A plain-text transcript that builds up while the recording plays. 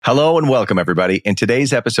Hello and welcome, everybody. In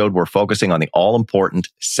today's episode, we're focusing on the all-important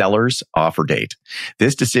seller's offer date.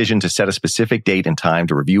 This decision to set a specific date and time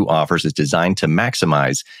to review offers is designed to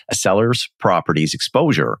maximize a seller's property's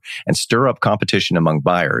exposure and stir up competition among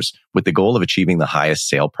buyers with the goal of achieving the highest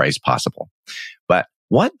sale price possible. But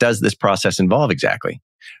what does this process involve exactly?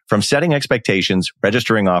 From setting expectations,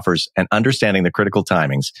 registering offers, and understanding the critical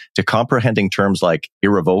timings to comprehending terms like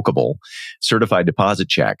irrevocable, certified deposit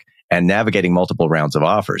check, and navigating multiple rounds of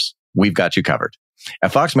offers, we've got you covered.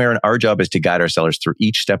 At Fox Marin, our job is to guide our sellers through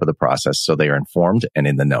each step of the process so they are informed and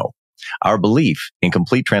in the know. Our belief in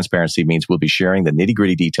complete transparency means we'll be sharing the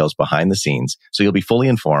nitty-gritty details behind the scenes so you'll be fully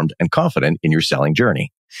informed and confident in your selling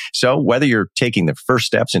journey. So whether you're taking the first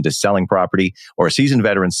steps into selling property or a seasoned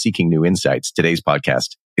veteran seeking new insights, today's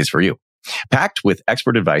podcast is for you. Packed with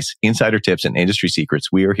expert advice, insider tips, and industry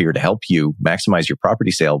secrets, we are here to help you maximize your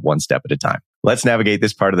property sale one step at a time. Let's navigate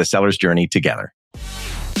this part of the seller's journey together.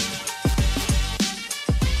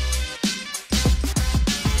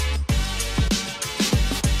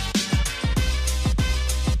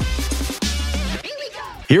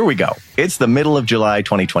 Here we go. It's the middle of July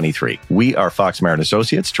 2023. We are Fox Marin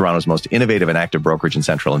Associates, Toronto's most innovative and active brokerage in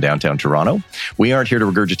central and downtown Toronto. We aren't here to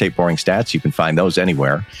regurgitate boring stats. You can find those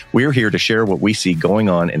anywhere. We're here to share what we see going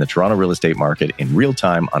on in the Toronto real estate market in real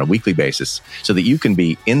time on a weekly basis so that you can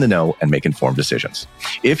be in the know and make informed decisions.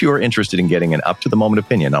 If you're interested in getting an up-to-the-moment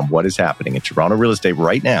opinion on what is happening in Toronto real estate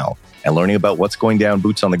right now and learning about what's going down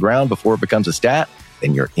boots on the ground before it becomes a stat,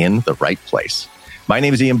 then you're in the right place. My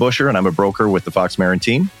name is Ian Busher, and I'm a broker with the Fox Marin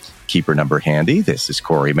team. Keep your number handy. This is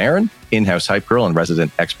Corey Marin, in-house hype girl and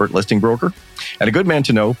resident expert listing broker. And a good man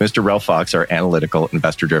to know, Mr. Ralph Fox, our analytical,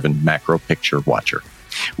 investor-driven macro picture watcher.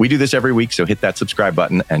 We do this every week, so hit that subscribe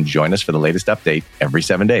button and join us for the latest update every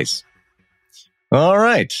 7 days. All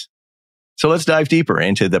right. So let's dive deeper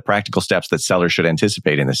into the practical steps that sellers should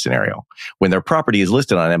anticipate in this scenario when their property is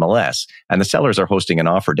listed on MLS and the sellers are hosting an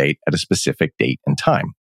offer date at a specific date and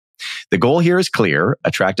time. The goal here is clear: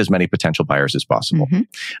 attract as many potential buyers as possible.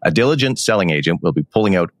 A diligent selling agent will be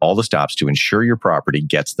pulling out all the stops to ensure your property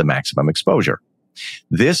gets the maximum exposure.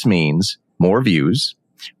 This means more views,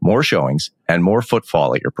 more showings, and more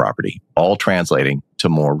footfall at your property, all translating to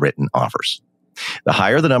more written offers. The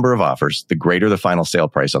higher the number of offers, the greater the final sale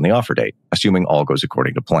price on the offer date, assuming all goes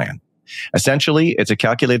according to plan. Essentially, it's a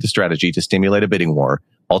calculated strategy to stimulate a bidding war,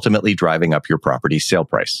 ultimately driving up your property's sale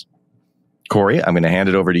price. Corey, I'm going to hand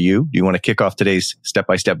it over to you. Do you want to kick off today's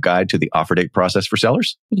step-by-step guide to the offer date process for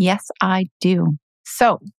sellers? Yes, I do.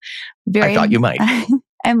 So, I thought you might.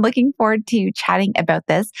 I'm looking forward to chatting about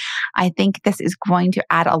this. I think this is going to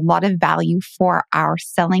add a lot of value for our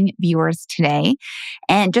selling viewers today.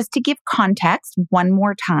 And just to give context one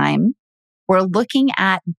more time, we're looking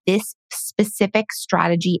at this specific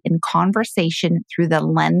strategy and conversation through the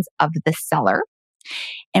lens of the seller.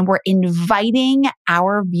 And we're inviting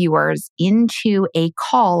our viewers into a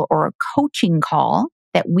call or a coaching call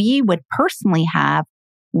that we would personally have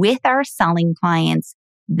with our selling clients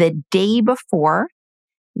the day before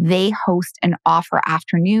they host an offer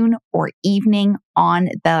afternoon or evening on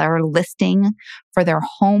their listing for their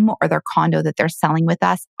home or their condo that they're selling with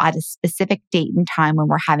us at a specific date and time when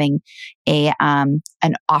we're having an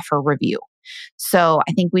offer review. So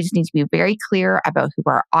I think we just need to be very clear about who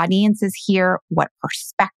our audience is here, what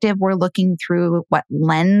perspective we're looking through, what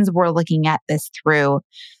lens we're looking at this through,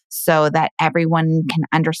 so that everyone can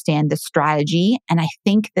understand the strategy. And I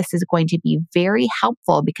think this is going to be very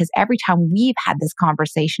helpful because every time we've had this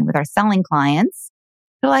conversation with our selling clients,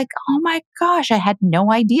 they're like, oh my gosh, I had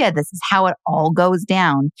no idea this is how it all goes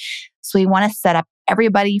down. So we want to set up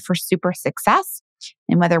everybody for super success.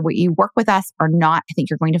 And whether you work with us or not, I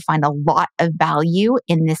think you're going to find a lot of value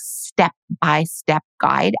in this step-by-step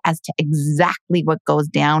guide as to exactly what goes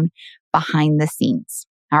down behind the scenes.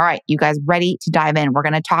 All right, you guys ready to dive in? We're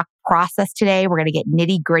going to talk process today. We're going to get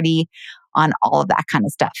nitty-gritty on all of that kind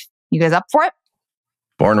of stuff. You guys up for it?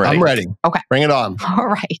 Born ready. I'm ready. Okay. Bring it on. All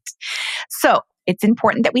right. So it's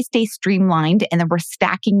important that we stay streamlined and that we're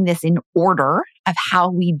stacking this in order of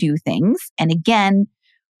how we do things. And again,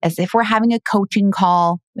 as if we're having a coaching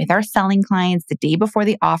call with our selling clients the day before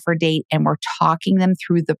the offer date, and we're talking them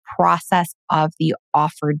through the process of the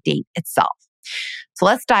offer date itself. So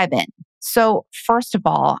let's dive in. So first of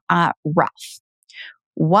all, Ralph,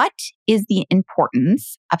 what is the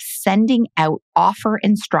importance of sending out offer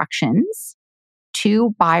instructions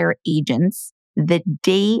to buyer agents the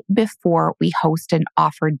day before we host an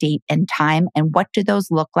offer date and time? And what do those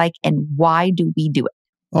look like and why do we do it?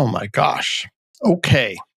 Oh my gosh.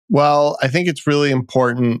 Okay. Well, I think it's really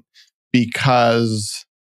important because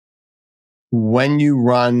when you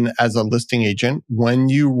run as a listing agent, when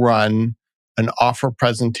you run an offer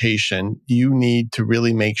presentation, you need to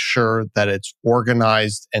really make sure that it's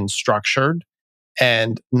organized and structured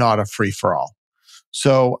and not a free-for-all.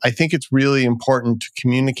 So I think it's really important to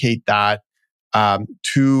communicate that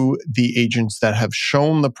to the agents that have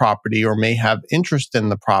shown the property or may have interest in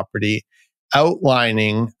the property,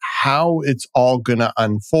 outlining how it's all going to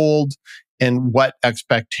unfold and what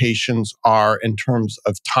expectations are in terms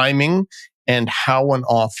of timing and how an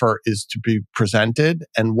offer is to be presented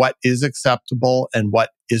and what is acceptable and what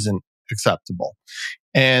isn't acceptable.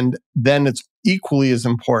 And then it's equally as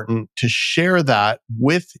important to share that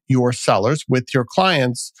with your sellers, with your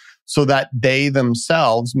clients, so that they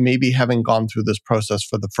themselves, maybe having gone through this process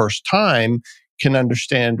for the first time, can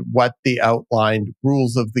understand what the outlined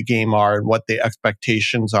rules of the game are and what the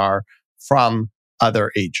expectations are from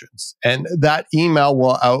other agents. And that email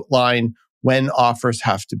will outline when offers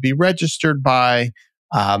have to be registered by,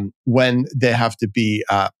 when they have to be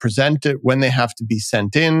presented, when they have to be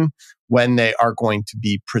sent in, when they are going to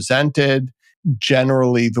be presented.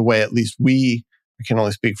 Generally, the way at least I can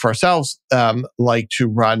only speak for ourselves, like to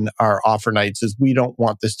run our offer nights is we don't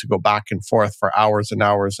want this to go back and forth for hours and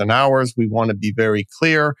hours and hours. We want to be very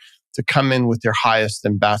clear to come in with your highest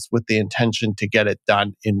and best with the intention to get it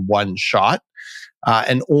done in one shot.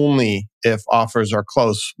 And only if offers are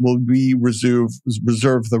close will we reserve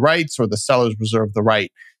the rights, or the sellers reserve the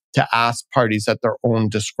right to ask parties at their own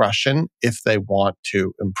discretion if they want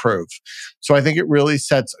to improve. So I think it really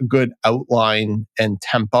sets a good outline and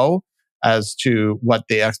tempo as to what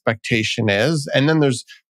the expectation is. And then there's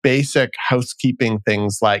basic housekeeping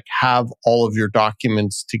things like have all of your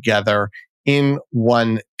documents together in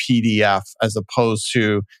one PDF as opposed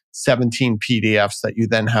to 17 PDFs that you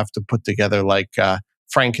then have to put together like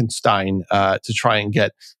Frankenstein to try and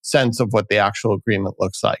get sense of what the actual agreement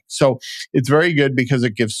looks like. So it's very good because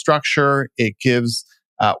it gives structure, it gives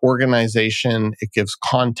organization, it gives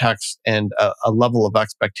context and a level of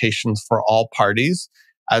expectations for all parties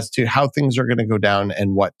as to how things are going to go down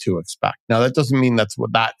and what to expect. Now, that doesn't mean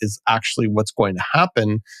that is actually what's going to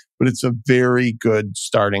happen, but it's a very good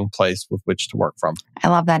starting place with which to work from. I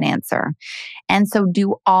love that answer. And so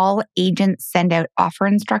do all agents send out offer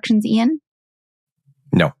instructions, Ian?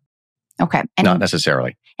 No. Okay. Not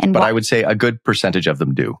necessarily. But I would say a good percentage of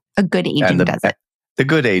them do. A good agent does it. The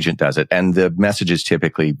good agent does it. And the message is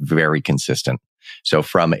typically very consistent. So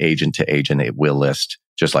from agent to agent, it will list,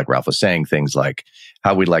 just like Ralph was saying, things like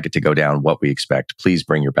how we'd like it to go down, what we expect. Please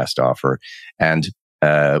bring your best offer. And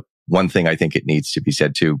one thing I think it needs to be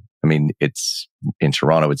said too, I mean, it's in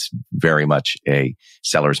Toronto, it's very much a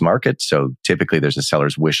seller's market. So typically there's a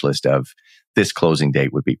seller's wish list of this closing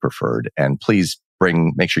date would be preferred. And please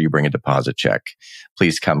make sure you bring a deposit check.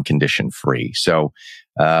 Please come condition free. So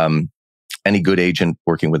any good agent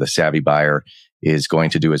working with a savvy buyer is going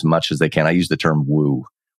to do as much as they can. I use the term woo,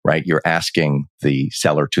 right? You're asking the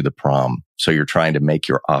seller to the prom. So you're trying to make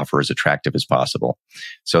your offer as attractive as possible.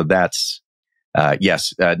 So that's,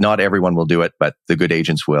 yes, not everyone will do it, but the good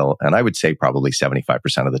agents will. And I would say probably 75%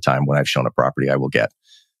 of the time when I've shown a property, I will get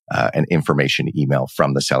an information email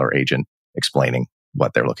from the seller agent explaining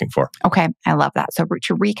what they're looking for. Okay, I love that. So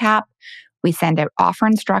to recap, we send out offer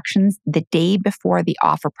instructions the day before the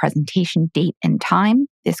offer presentation date and time.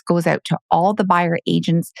 This goes out to all the buyer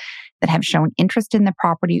agents that have shown interest in the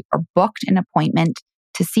property or booked an appointment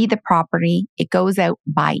to see the property. It goes out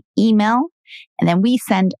by email, and then we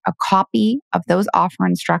send a copy of those offer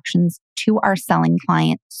instructions to our selling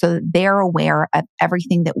client so that they're aware of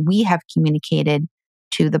everything that we have communicated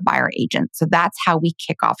to the buyer agent. So that's how we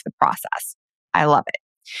kick off the process. I love it.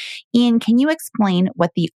 Ian, can you explain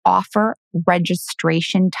what the offer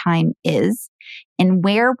registration time is and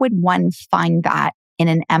where would one find that in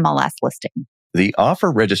an MLS listing? The offer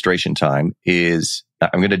registration time is,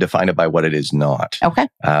 I'm going to define it by what it is not. Okay.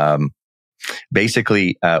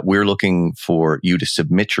 Basically, we're looking for you to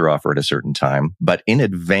submit your offer at a certain time, but in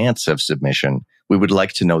advance of submission, we would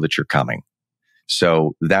like to know that you're coming.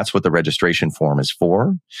 So that's what the registration form is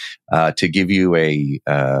for. To give you a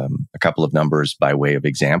couple of numbers by way of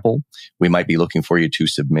example, we might be looking for you to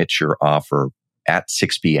submit your offer at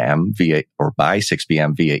 6 p.m. by 6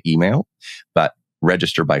 p.m. via email, but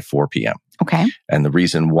register by 4 p.m. Okay. And the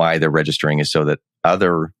reason why they're registering is so that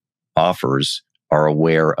other offers are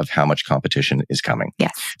aware of how much competition is coming.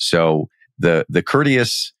 Yes. So the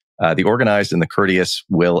courteous, the organized and the courteous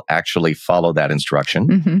will actually follow that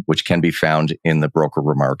instruction, which can be found in the broker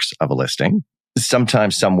remarks of a listing.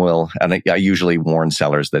 Sometimes some will, and I usually warn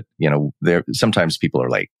sellers that, sometimes people are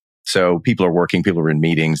late. So people are working, people are in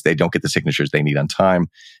meetings, they don't get the signatures they need on time.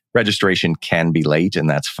 Registration can be late and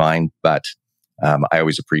that's fine, but I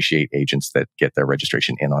always appreciate agents that get their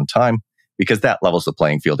registration in on time because that levels the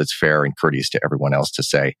playing field. It's fair and courteous to everyone else to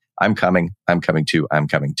say, I'm coming too.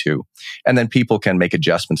 And then people can make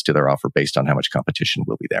adjustments to their offer based on how much competition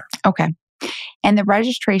will be there. Okay. And the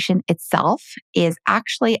registration itself is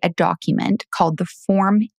actually a document called the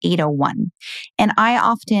Form 801. And I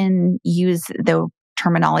often use the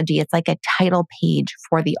terminology, it's like a title page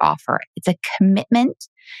for the offer. It's a commitment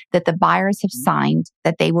that the buyers have signed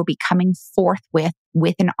that they will be coming forth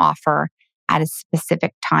with an offer at a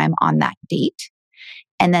specific time on that date.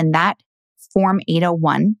 And then that Form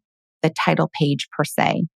 801, the title page per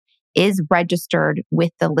se, is registered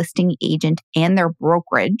with the listing agent and their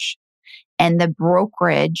brokerage. And the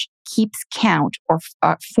brokerage keeps count or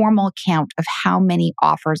formal count of how many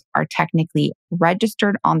offers are technically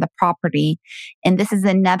registered on the property. And this is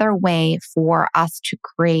another way for us to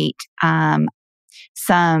create some,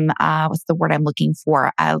 what's the word I'm looking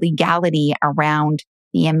for? Legality around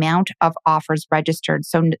the amount of offers registered.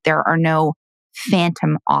 So there are no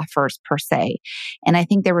phantom offers per se. And I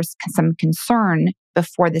think there was some concern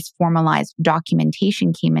before this formalized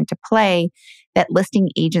documentation came into play that listing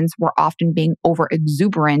agents were often being over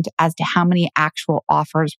exuberant as to how many actual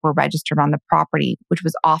offers were registered on the property, which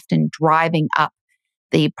was often driving up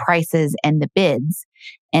the prices and the bids.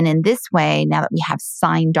 And in this way, now that we have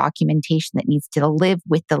signed documentation that needs to live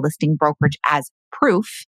with the listing brokerage as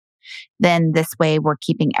proof, then this way we're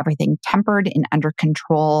keeping everything tempered and under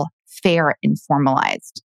control, fair and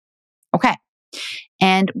formalized. Okay.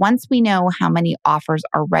 And once we know how many offers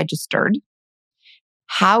are registered,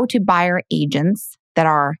 how do buyer agents that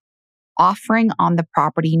are offering on the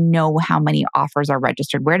property know how many offers are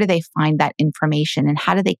registered? Where do they find that information and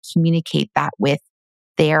how do they communicate that with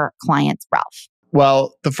their clients, Ralph?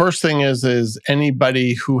 Well, the first thing is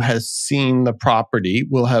anybody who has seen the property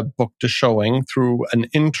will have booked a showing through an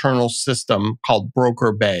internal system called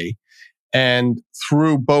Broker Bay. And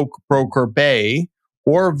through Broker Bay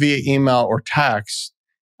or via email or text,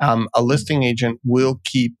 a listing agent will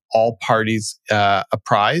keep all parties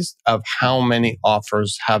apprised of how many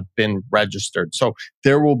offers have been registered. So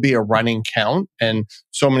there will be a running count. And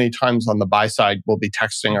so many times on the buy side, we'll be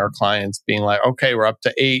texting our clients being like, okay, we're up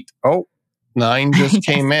to 8. Oh, 9 just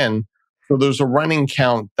came in. So there's a running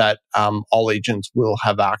count that all agents will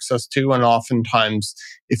have access to. And oftentimes,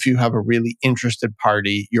 if you have a really interested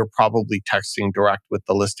party, you're probably texting direct with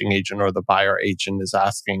the listing agent or the buyer agent is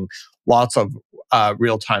asking lots of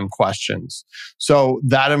real-time questions. So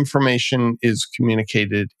that information is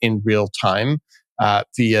communicated in real time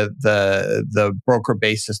via the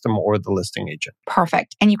broker-based system or the listing agent.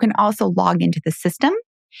 Perfect. And you can also log into the system,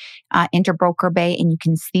 into Broker Bay, and you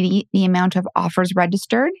can see the amount of offers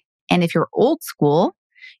registered. And if you're old school,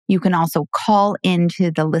 you can also call into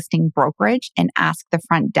the listing brokerage and ask the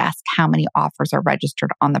front desk how many offers are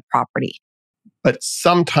registered on the property. But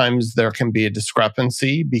sometimes there can be a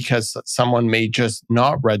discrepancy because someone may just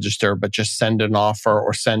not register, but just send an offer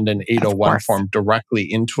or send an 801 form directly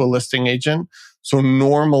into a listing agent. So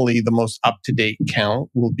normally the most up-to-date count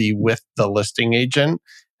will be with the listing agent.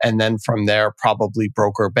 And then from there, probably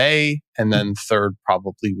Broker Bay. And then third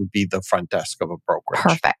probably would be the front desk of a brokerage.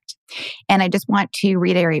 Perfect. And I just want to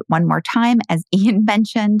reiterate one more time, as Ian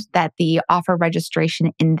mentioned, that the offer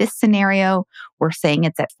registration in this scenario, we're saying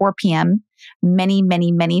it's at 4 p.m. Many,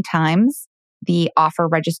 many, many times, the offer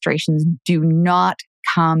registrations do not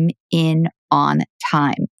come in on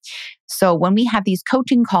time. So when we have these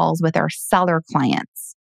coaching calls with our seller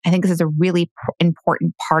clients, I think this is a really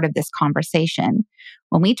important part of this conversation.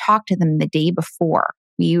 When we talk to them the day before,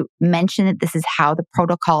 we mention that this is how the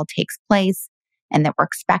protocol takes place and that we're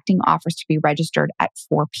expecting offers to be registered at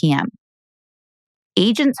 4 p.m.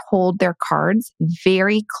 Agents hold their cards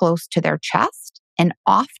very close to their chest and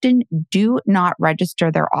often do not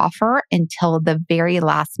register their offer until the very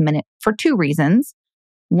last minute for 2 reasons.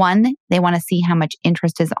 One, they want to see how much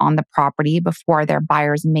interest is on the property before their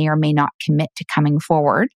buyers may or may not commit to coming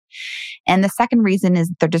forward. And the second reason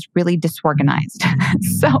is they're just really disorganized.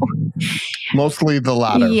 So mostly the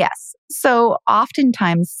latter. Yes. So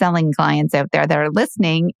oftentimes selling clients out there that are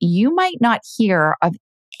listening, you might not hear of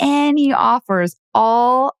any offers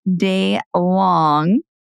all day long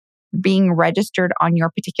being registered on your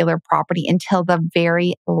particular property until the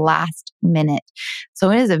very last minute. So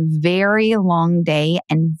it is a very long day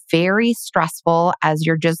and very stressful as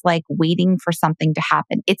you're just like waiting for something to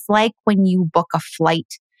happen. It's like when you book a flight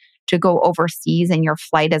to go overseas and your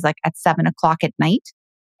flight is like at 7:00 at night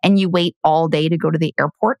and you wait all day to go to the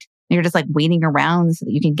airport you're just like waiting around so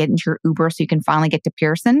that you can get into your Uber so you can finally get to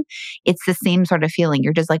Pearson. It's the same sort of feeling.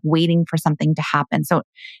 You're just like waiting for something to happen. So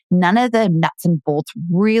none of the nuts and bolts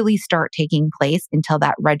really start taking place until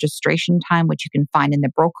that registration time, which you can find in the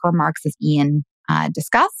broker remarks as Ian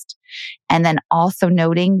discussed. And then also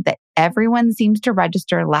noting that everyone seems to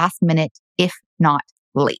register last minute, if not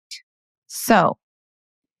late. So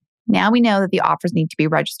now we know that the offers need to be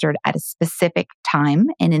registered at a specific time.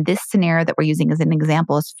 And in this scenario that we're using as an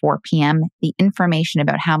example is 4 p.m., the information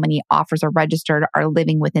about how many offers are registered are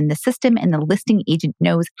living within the system, and the listing agent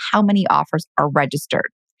knows how many offers are registered.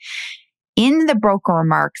 In the broker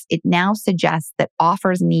remarks, it now suggests that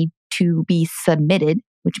offers need to be submitted,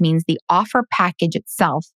 which means the offer package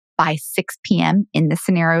itself by 6 p.m. in the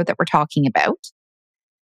scenario that we're talking about.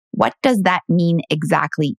 What does that mean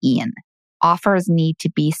exactly, Ian? Offers need to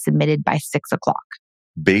be submitted by 6 o'clock.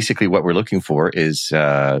 Basically, what we're looking for is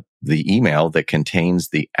the email that contains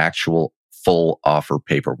the actual full offer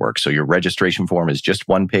paperwork. So your registration form is just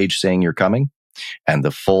one page saying you're coming, and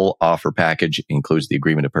the full offer package includes the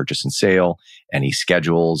agreement of purchase and sale, any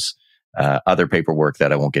schedules, other paperwork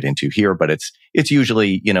that I won't get into here, but it's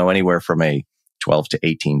usually, anywhere from a 12 to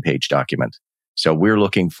 18 page document. So we're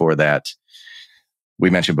looking for that. We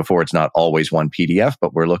mentioned before, it's not always one PDF,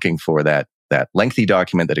 but we're looking for that lengthy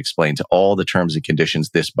document that explains all the terms and conditions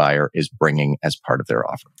this buyer is bringing as part of their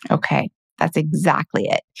offer. Okay, that's exactly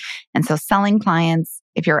it. And so selling clients,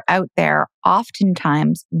 if you're out there,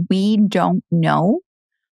 oftentimes we don't know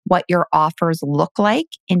what your offers look like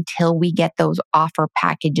until we get those offer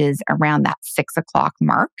packages around that 6 o'clock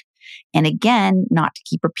mark. And again, not to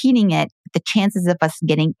keep repeating it, the chances of us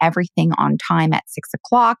getting everything on time at 6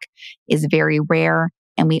 o'clock is very rare,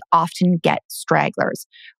 and we often get stragglers.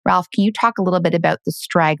 Ralph, can you talk a little bit about the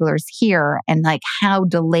stragglers here and like how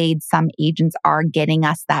delayed some agents are getting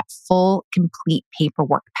us that full, complete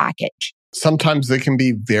paperwork package? Sometimes they can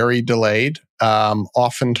be very delayed.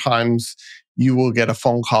 Oftentimes you will get a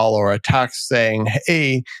phone call or a text saying,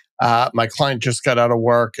 hey, my client just got out of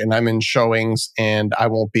work and I'm in showings and I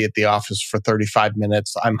won't be at the office for 35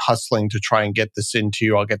 minutes. I'm hustling to try and get this into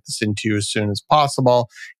you. I'll get this into you as soon as possible.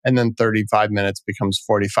 And then 35 minutes becomes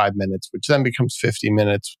 45 minutes, which then becomes 50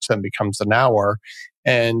 minutes, which then becomes an hour.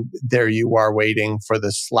 And there you are waiting for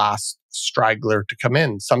this last straggler to come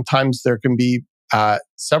in. Sometimes there can be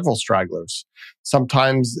several stragglers.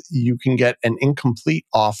 Sometimes you can get an incomplete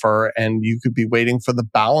offer and you could be waiting for the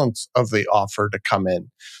balance of the offer to come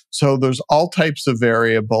in. So there's all types of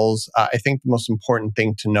variables. I think the most important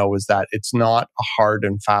thing to know is that it's not a hard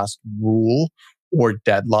and fast rule or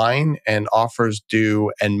deadline, and offers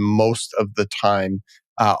do, and most of the time,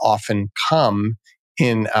 often come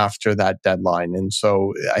in after that deadline. And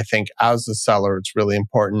so I think as a seller, it's really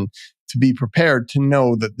important to be prepared to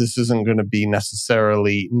know that this isn't going to be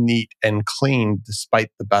necessarily neat and clean despite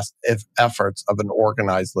the best efforts of an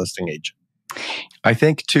organized listing agent. I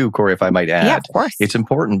think too, Corey, if I might add, yeah, of course, it's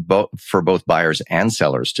important for both buyers and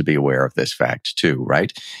sellers to be aware of this fact too,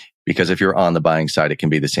 right? Because if you're on the buying side, it can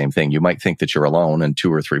be the same thing. You might think that you're alone and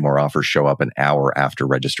 2 or 3 more offers show up an hour after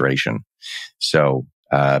registration. So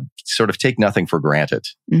sort of take nothing for granted.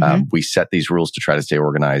 Mm-hmm. We set these rules to try to stay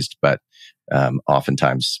organized, but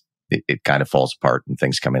oftentimes it kind of falls apart and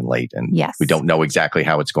things come in late, and yes, we don't know exactly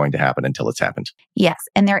how it's going to happen until it's happened. Yes.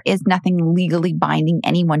 And there is nothing legally binding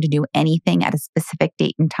anyone to do anything at a specific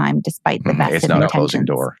date and time, despite the best It's of not intentions. a closing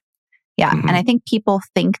door. Yeah. And I think people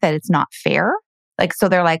think that it's not fair. Like, so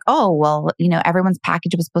they're like, oh, well, everyone's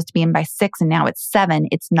package was supposed to be in by 6 and now it's 7.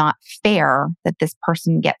 It's not fair that this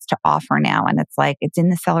person gets to offer now. And it's like, it's in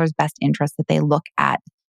the seller's best interest that they look at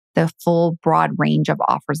the full broad range of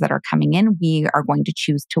offers that are coming in. We are going to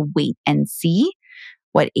choose to wait and see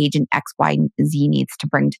what agent X, Y, and Z needs to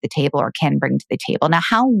bring to the table or can bring to the table. Now,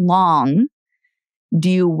 how long do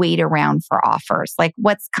you wait around for offers? Like,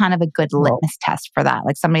 what's kind of a good litmus test for that?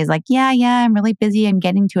 Like, somebody's like, yeah, I'm really busy. I'm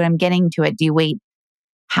getting to it. Do you wait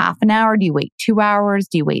half an hour? Do you wait 2 hours?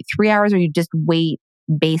 Do you wait 3 hours? Or you just wait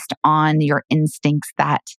based on your instincts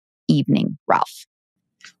that evening, Ralph?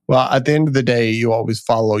 Well, at the end of the day, you always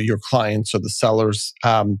follow your clients or the seller's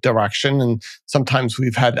direction. And sometimes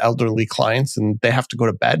we've had elderly clients and they have to go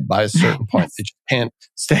to bed by a certain point. They just can't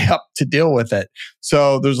stay up to deal with it.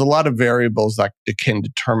 So there's a lot of variables that can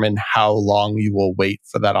determine how long you will wait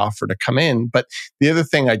for that offer to come in. But the other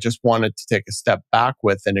thing I just wanted to take a step back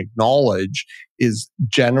with and acknowledge is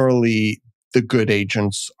generally the good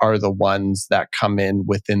agents are the ones that come in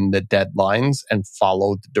within the deadlines and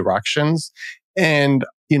follow the directions. And,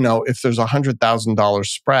 if there's $100,000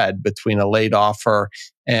 spread between a late offer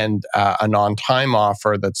and an on-time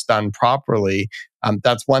offer that's done properly,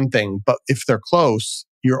 that's one thing. But if they're close,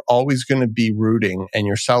 you're always going to be rooting, and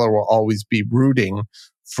your seller will always be rooting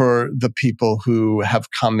for the people who have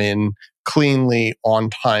come in cleanly,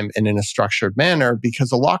 on time, and in a structured manner,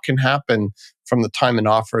 because a lot can happen from the time an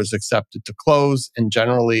offer is accepted to close. And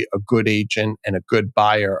generally, a good agent and a good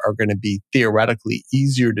buyer are going to be theoretically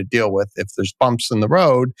easier to deal with if there's bumps in the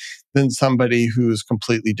road than somebody who's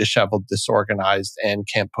completely disheveled, disorganized, and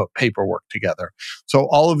can't put paperwork together. So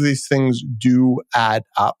all of these things do add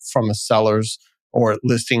up from a seller's or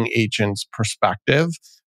listing agent's perspective.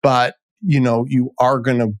 But you are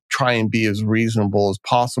going to try and be as reasonable as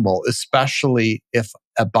possible, especially if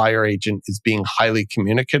a buyer agent is being highly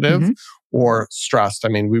communicative or stressed. I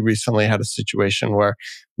mean, we recently had a situation where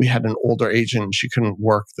we had an older agent and she couldn't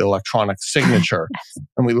work the electronic signature.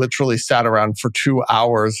 And we literally sat around for 2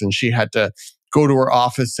 hours and she had to go to her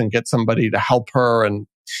office and get somebody to help her. And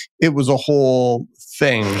it was a whole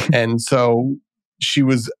thing. And so she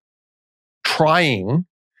was trying.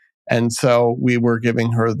 And so we were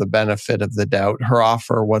giving her the benefit of the doubt. Her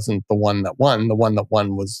offer wasn't the one that won. The one that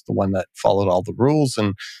won was the one that followed all the rules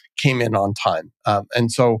and came in on time.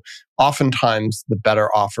 And so oftentimes the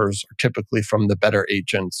better offers are typically from the better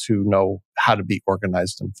agents who know how to be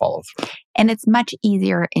organized and follow through. And it's much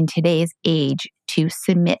easier in today's age to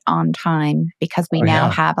submit on time because we now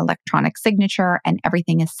have electronic signature and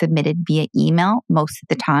everything is submitted via email most of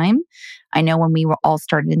the time. I know when we were all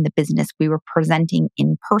started in the business, we were presenting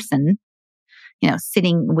in person,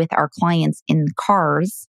 sitting with our clients in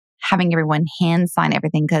cars, having everyone hand sign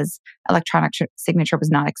everything because electronic signature was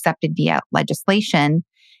not accepted via legislation.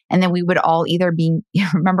 And then we would all either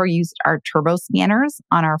use our turbo scanners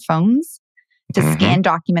on our phones to scan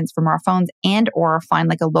documents from our phones or find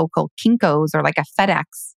like a local Kinko's or like a FedEx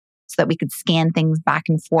so that we could scan things back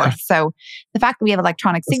and forth. So the fact that we have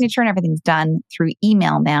electronic signature and everything's done through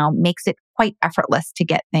email now makes it quite effortless to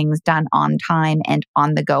get things done on time and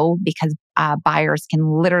on the go because buyers can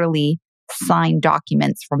literally sign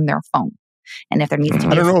documents from their phone. And if there needs to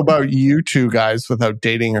be... I don't know about you two guys without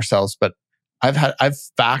dating yourselves, but I've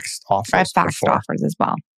faxed offers. I've faxed offers as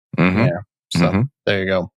well. Yeah. So there you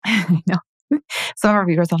go. I know. Some of our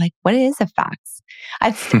viewers are like, what is a fax?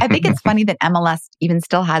 I think it's funny that MLS even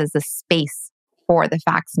still has a space for the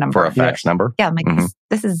fax number. For a fax number? Yeah, I'm like,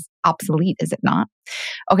 this is obsolete, is it not?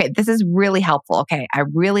 Okay, this is really helpful. Okay, I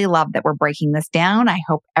really love that we're breaking this down. I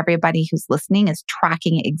hope everybody who's listening is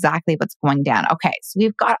tracking exactly what's going down. Okay, so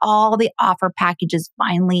we've got all the offer packages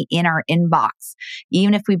finally in our inbox,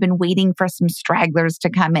 even if we've been waiting for some stragglers to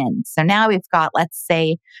come in. So now we've got, let's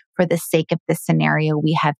say, for the sake of this scenario,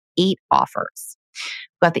 we have 8 offers.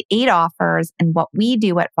 We've got the 8 offers, and what we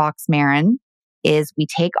do at Fox Marin is we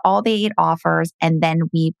take all the 8 offers and then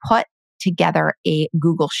we put together a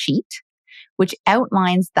Google Sheet, which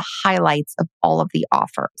outlines the highlights of all of the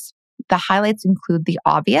offers. The highlights include the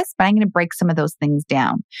obvious, but I'm going to break some of those things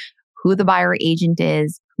down. Who the buyer agent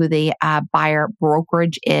is, who the buyer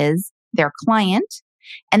brokerage is, their client,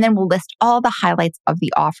 and then we'll list all the highlights of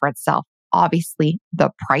the offer itself. Obviously, the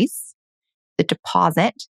price, the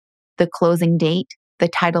deposit, the closing date, the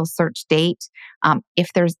title search date, if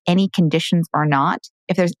there's any conditions or not,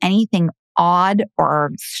 if there's anything odd or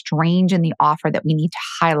strange in the offer that we need to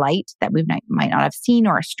highlight that we might not have seen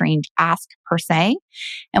or a strange ask per se.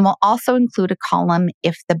 And we'll also include a column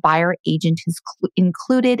if the buyer agent has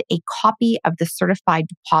included a copy of the certified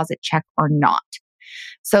deposit check or not.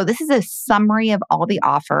 So this is a summary of all the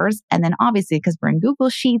offers. And then obviously, because we're in Google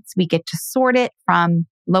Sheets, we get to sort it from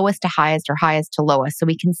lowest to highest or highest to lowest. So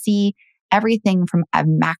we can see everything from a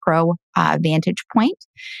macro vantage point,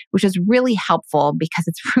 which is really helpful because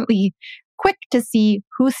it's really quick to see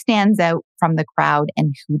who stands out from the crowd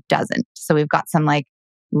and who doesn't. So we've got some like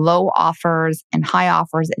low offers and high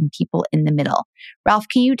offers and people in the middle. Ralph,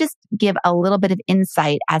 can you just give a little bit of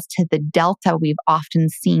insight as to the delta we've often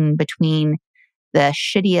seen between the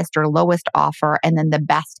shittiest or lowest offer and then the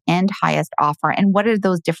best and highest offer? And what do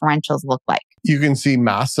those differentials look like? You can see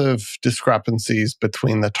massive discrepancies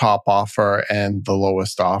between the top offer and the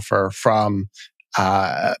lowest offer, from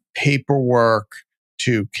paperwork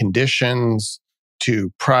to conditions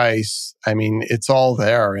to price. I mean, it's all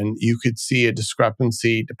there. And you could see a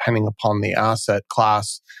discrepancy depending upon the asset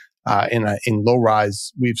class. In low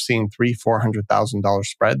rise, we've seen $300,000-$400,000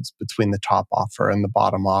 spreads between the top offer and the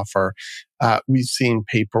bottom offer. We've seen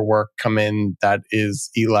paperwork come in that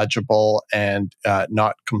is illegible and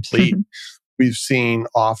not complete. We've seen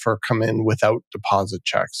offer come in without deposit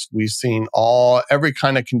checks. We've seen every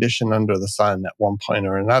kind of condition under the sun at one point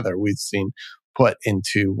or another. We've seen put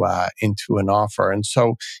into an offer. And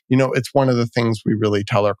so, it's one of the things we really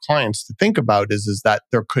tell our clients to think about is that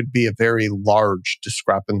there could be a very large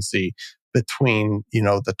discrepancy between,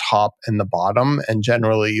 the top and the bottom. And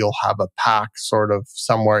generally you'll have a pack sort of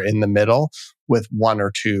somewhere in the middle with one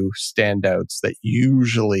or two standouts that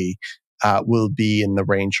usually will be in the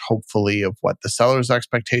range, hopefully, of what the seller's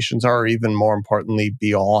expectations are, or even more importantly,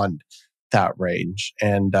 beyond that range.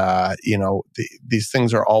 And, these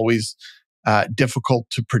things are always difficult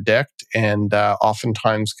to predict and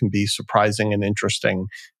oftentimes can be surprising and interesting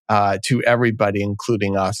to everybody,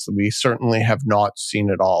 including us. We certainly have not seen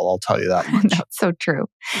it all, I'll tell you that much. That's so true.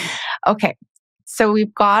 Okay. So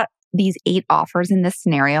we've got these 8 offers in this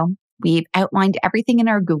scenario. We've outlined everything in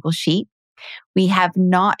our Google Sheet. We have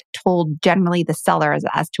not told generally the sellers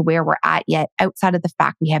as to where we're at yet, outside of the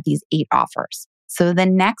fact we have these 8 offers. So the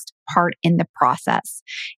next part in the process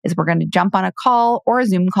is we're going to jump on a call or a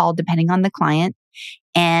Zoom call, depending on the client.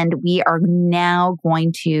 And we are now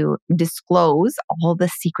going to disclose all the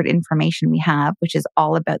secret information we have, which is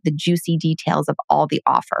all about the juicy details of all the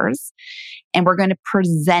offers. And we're going to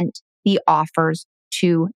present the offers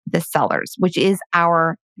to the sellers, which is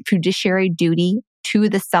our fiduciary duty to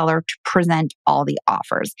the seller to present all the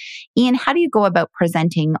offers. Ian, how do you go about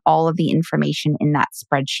presenting all of the information in that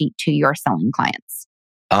spreadsheet to your selling clients?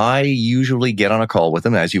 I usually get on a call with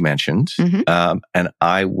them, as you mentioned, and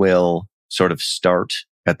I will sort of start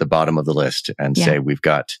at the bottom of the list and say, we've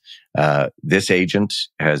got this agent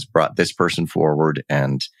has brought this person forward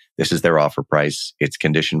and this is their offer price. It's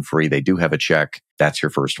condition free. They do have a check. That's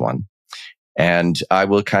your first one. And I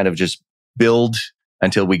will kind of just build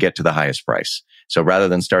until we get to the highest price. So rather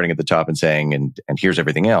than starting at the top and saying, and here's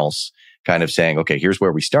everything else, kind of saying, okay, here's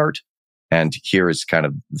where we start. And here is kind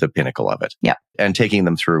of the pinnacle of it. Yeah. And taking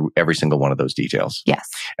them through every single one of those details. Yes.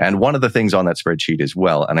 And one of the things on that spreadsheet as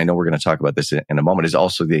well, and I know we're going to talk about this in a moment, is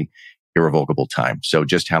also the irrevocable time. So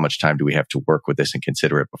just how much time do we have to work with this and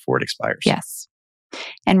consider it before it expires? Yes.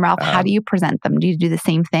 And Ralph, how do you present them? Do you do the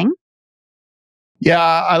same thing? Yeah,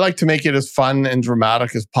 I like to make it as fun and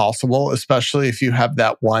dramatic as possible, especially if you have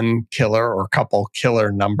that one killer or couple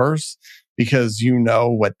killer numbers, because you know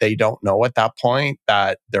what they don't know at that point,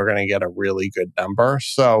 that they're going to get a really good number.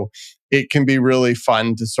 So it can be really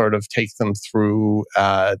fun to sort of take them through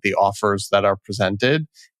the offers that are presented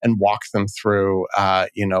and walk them through,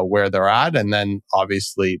 where they're at. And then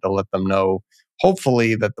obviously to let them know,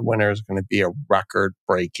 hopefully, that the winner is going to be a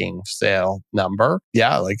record-breaking sale number.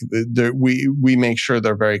 Yeah, we make sure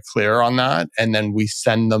they're very clear on that. And then we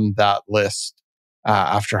send them that list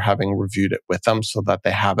after having reviewed it with them so that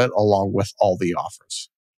they have it along with all the offers.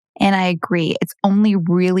 And I agree. It's only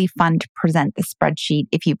really fun to present the spreadsheet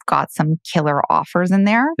if you've got some killer offers in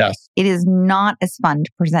there. Yes. It is not as fun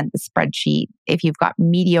to present the spreadsheet if you've got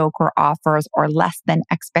mediocre offers or less than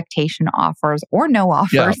expectation offers or no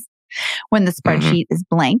offers when the spreadsheet is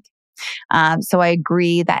blank. So I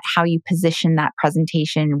agree that how you position that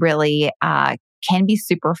presentation really can be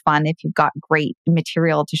super fun if you've got great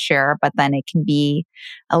material to share, but then it can be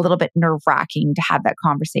a little bit nerve-wracking to have that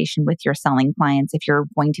conversation with your selling clients if you're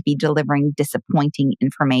going to be delivering disappointing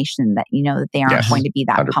information that you know that they aren't going to be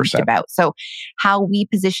that 100%. pumped about. So how we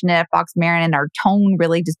position it at Fox Marin and our tone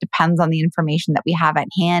really just depends on the information that we have at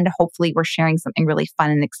hand. Hopefully we're sharing something really fun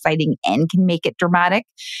and exciting and can make it dramatic,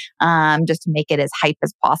 just to make it as hype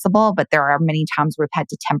as possible. But there are many times we've had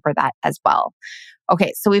to temper that as well.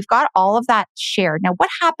 Okay, so we've got all of that shared. Now, what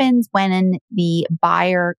happens when the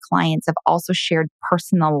buyer clients have also shared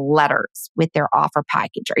personal letters with their offer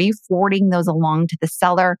package? Are you forwarding those along to the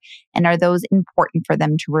seller? And are those important for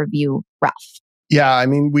them to review, Ralph? Yeah, I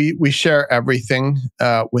mean, we share everything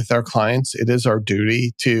with our clients. It is our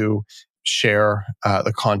duty to share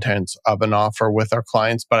the contents of an offer with our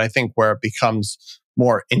clients. But I think where it becomes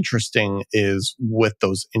more interesting is with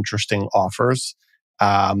those interesting offers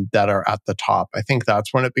that are at the top. I think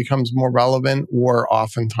that's when it becomes more relevant, or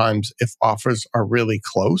oftentimes if offers are really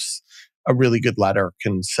close, a really good letter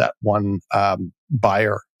can set one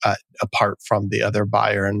buyer apart from the other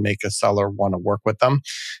buyer and make a seller want to work with them,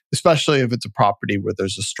 especially if it's a property where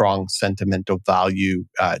there's a strong sentimental value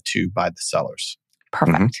to by the sellers.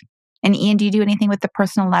 Perfect. Mm-hmm. And Ian, do you do anything with the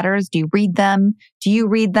personal letters? Do you read them?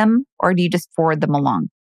 Or do you just forward them along?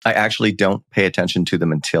 I actually don't pay attention to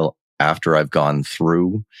them until after I've gone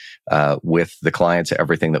through with the clients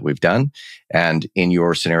everything that we've done. And in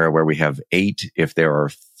your scenario where we have 8, if there are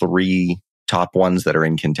 3 top ones that are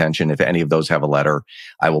in contention, if any of those have a letter,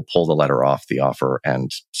 I will pull the letter off the offer and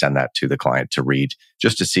send that to the client to read,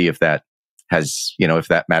 just to see if that has, if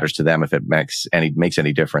that matters to them, if it makes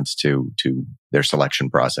any difference to their selection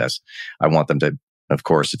process. I want them to of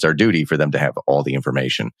course, it's our duty for them to have all the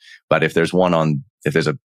information. But if there's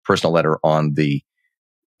a personal letter on the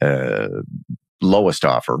lowest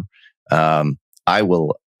offer, I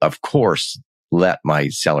will, of course, let my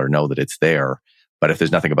seller know that it's there. But if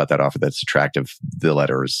there's nothing about that offer that's attractive, the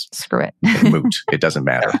letter is screw it. moot. It doesn't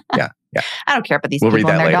matter. Yeah. I don't care about these We'll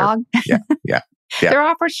people read and that their later. dog. Yeah. Their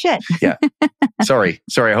offer's shit. Yeah. Sorry.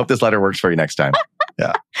 I hope this letter works for you next time.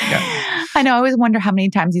 Yeah. I know. I always wonder how many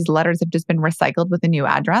times these letters have just been recycled with a new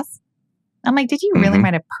address. I'm like, did you really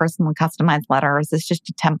write a personal customized letter, or is this just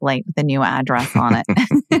a template with a new address on it?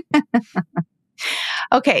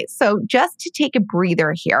 Okay, so just to take a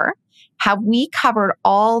breather here, have we covered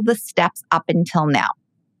all the steps up until now?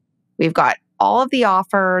 We've got all of the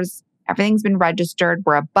offers. Everything's been registered.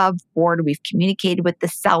 We're above board. We've communicated with the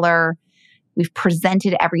seller. We've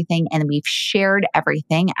presented everything, and we've shared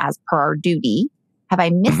everything as per our duty. Have I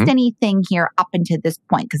missed anything here up until this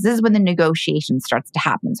point? Because this is when the negotiation starts to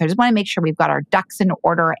happen. So I just want to make sure we've got our ducks in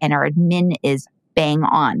order and our admin is bang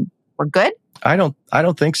on. We're good? I don't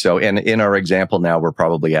think so. And in our example now, we're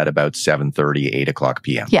probably at about 7:30, 8 o'clock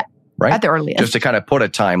p.m. Yeah. Right? At the earliest. Just to kind of put a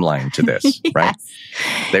timeline to this, Yes. right?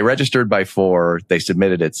 They registered by 4. They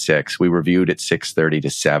submitted at 6. We reviewed at 6:30 to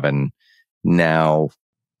 7. Now,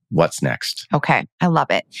 what's next? Okay. I love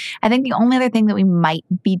it. I think the only other thing that we might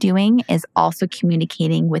be doing is also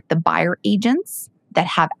communicating with the buyer agents that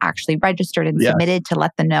have actually registered and submitted to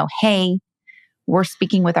let them know, hey, we're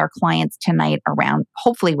speaking with our clients tonight around,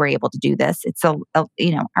 hopefully we're able to do this. It's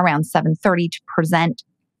around 7:30 to present.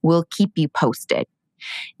 We'll keep you posted.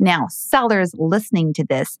 Now, sellers listening to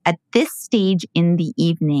this, at this stage in the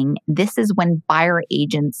evening, this is when buyer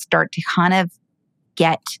agents start to kind of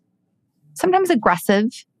get sometimes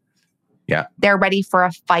aggressive. Yeah. They're ready for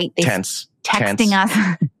a fight. They Tense. texting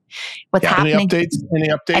us. What's happening? Any updates?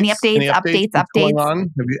 Updates. What's going on?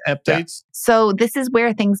 Have you updates? Yeah. So this is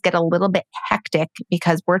where things get a little bit hectic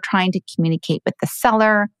because we're trying to communicate with the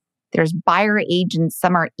seller. There's buyer agents.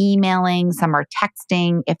 Some are emailing, some are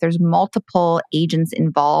texting. If there's multiple agents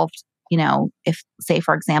involved, if say,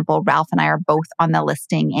 for example, Ralph and I are both on the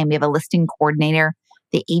listing and we have a listing coordinator,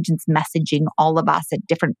 the agent's messaging all of us at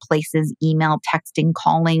different places, email, texting,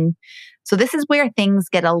 calling. So this is where things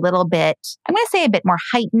get a little bit, I'm going to say a bit more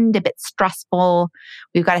heightened, a bit stressful.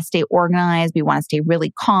 We've got to stay organized. We want to stay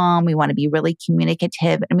really calm. We want to be really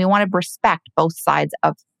communicative, and we want to respect both sides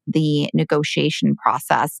of the negotiation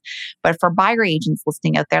process. But for buyer agents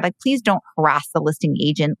listening out there, please don't harass the listing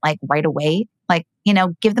agent right away.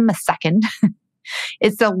 Give them a second.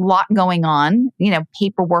 It's a lot going on,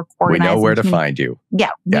 paperwork, organizing. We know where to find you. Yeah,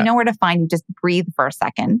 we know where to find you. Just breathe for a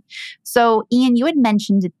second. So, Ian, you had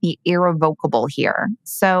mentioned the irrevocable here.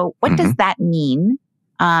 So what does that mean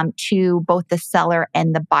to both the seller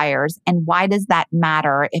and the buyers? And why does that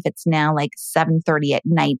matter if it's now 7:30 at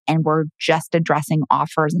night and we're just addressing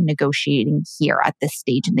offers and negotiating here at this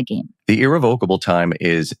stage in the game? The irrevocable time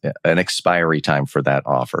is an expiry time for that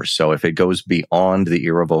offer. So if it goes beyond the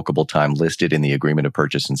irrevocable time listed in the agreement of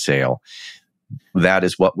purchase and sale, that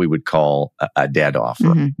is what we would call a dead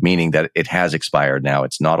offer, meaning that it has expired now.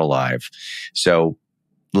 It's not alive. So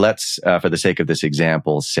let's, for the sake of this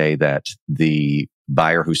example, say that the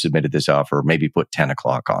buyer who submitted this offer maybe put 10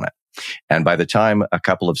 o'clock on it. And by the time a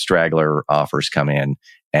couple of straggler offers come in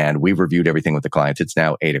and we've reviewed everything with the clients, it's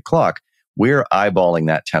now 8 o'clock. We're eyeballing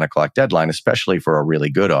that 10 o'clock deadline, especially for a really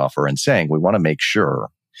good offer, and saying we want to make sure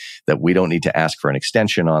that we don't need to ask for an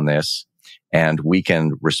extension on this and we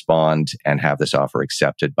can respond and have this offer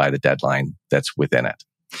accepted by the deadline that's within it.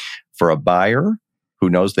 For a buyer who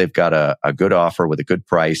knows they've got a good offer with a good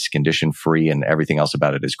price, condition free, and everything else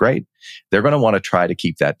about it is great, they're going to want to try to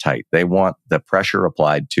keep that tight. They want the pressure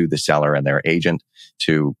applied to the seller and their agent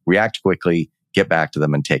to react quickly, get back to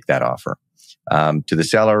them, and take that offer. To the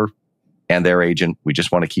seller and their agent, we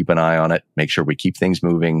just want to keep an eye on it, make sure we keep things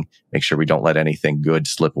moving, make sure we don't let anything good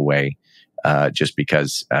slip away just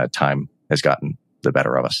because time has gotten the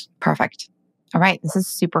better of us. Perfect. All right. This is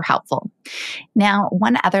super helpful. Now,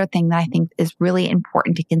 one other thing that I think is really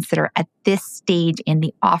important to consider at this stage in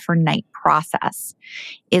the offer night process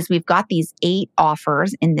is we've got these 8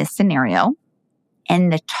 offers in this scenario,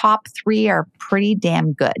 and the top 3 are pretty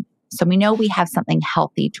damn good. So we know we have something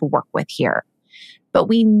healthy to work with here. But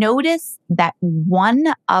we notice that one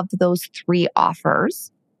of those 3 offers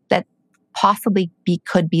that possibly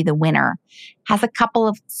could be the winner has a couple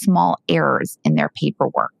of small errors in their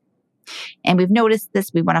paperwork. And we've noticed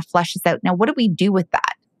this. We want to flesh this out. Now, what do we do with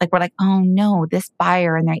that? We're like, oh no, this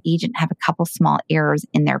buyer and their agent have a couple small errors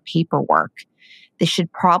in their paperwork. This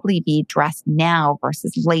should probably be addressed now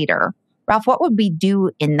versus later. Ralph, what would we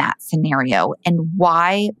do in that scenario? And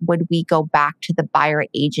why would we go back to the buyer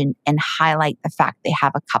agent and highlight the fact they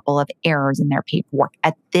have a couple of errors in their paperwork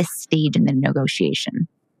at this stage in the negotiation?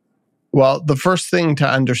 Well, the first thing to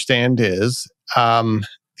understand is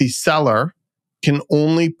the seller can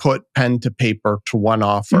only put pen to paper to one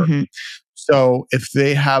offer. Mm-hmm. So if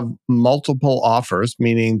they have multiple offers,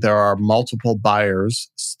 meaning there are multiple buyers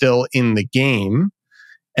still in the game,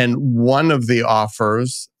 and one of the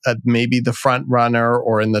offers, maybe the front runner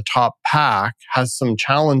or in the top pack, has some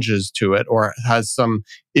challenges to it or has some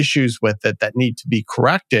issues with it that need to be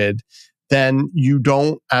corrected, then you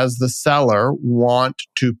don't, as the seller, want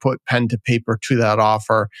to put pen to paper to that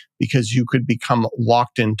offer because you could become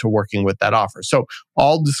locked into working with that offer. So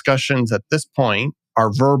all discussions at this point are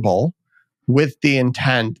verbal with the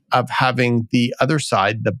intent of having the other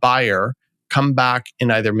side, the buyer, come back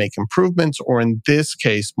and either make improvements or in this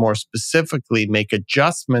case, more specifically, make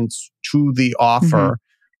adjustments to the offer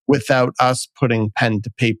without us putting pen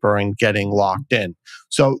to paper and getting locked in.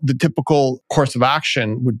 So the typical course of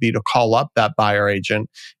action would be to call up that buyer agent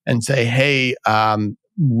and say, hey,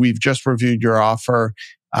 we've just reviewed your offer.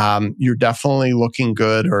 You're definitely looking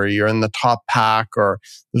good, or you're in the top pack, or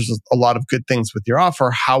there's a lot of good things with your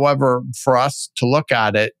offer. However, for us to look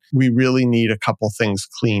at it, we really need a couple things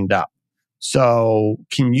cleaned up. So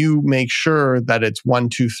can you make sure that it's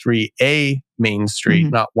 123A Main Street,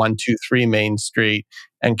 not 123 Main Street?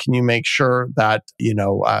 And can you make sure that, you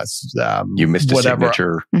missed a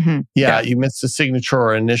signature? You missed a signature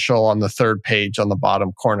or initial on the third page on the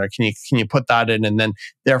bottom corner. Can you put that in? And then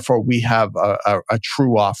therefore we have a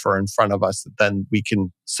true offer in front of us that then we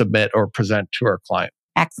can submit or present to our client.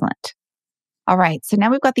 Excellent. All right. So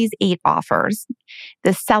now we've got these 8 offers.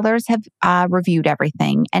 The sellers have reviewed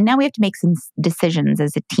everything. And now we have to make some decisions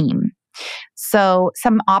as a team. So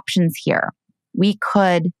some options here. We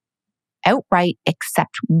could outright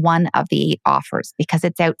accept one of the 8 offers because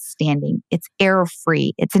it's outstanding. It's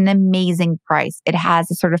error-free. It's an amazing price. It has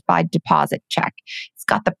a certified deposit check. It's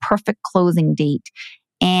got the perfect closing date.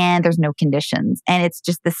 And there's no conditions. And it's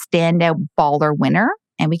just the standout baller winner.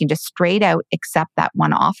 And we can just straight out accept that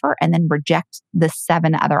one offer and then reject the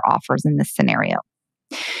 7 other offers in this scenario.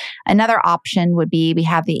 Another option would be we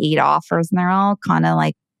have the 8 offers and they're all kind of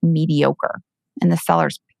like mediocre. And the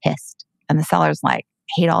seller's pissed. And the seller's like,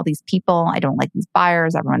 I hate all these people. I don't like these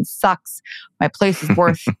buyers. Everyone sucks. My place is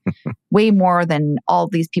worth way more than all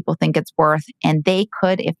these people think it's worth. And they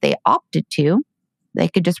could, if they opted to, they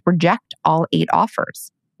could just reject all 8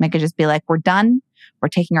 offers. They could just be like, we're done. We're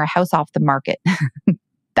taking our house off the market.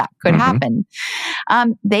 That could happen.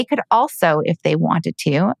 They could also, if they wanted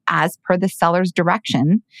to, as per the seller's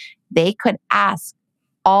direction, they could ask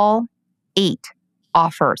all 8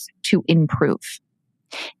 offers to improve.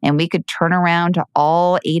 And we could turn around to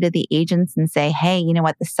all 8 of the agents and say, hey, you know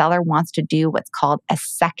what? The seller wants to do what's called a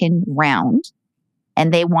second round.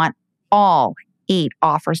 And they want all 8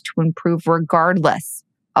 offers to improve regardless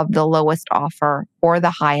of the lowest offer or the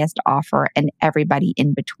highest offer and everybody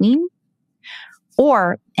in between.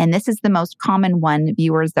 Or, and this is the most common one,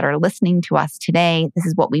 viewers that are listening to us today, this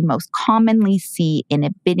is what we most commonly see in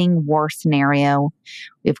a bidding war scenario.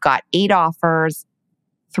 We've got 8 offers.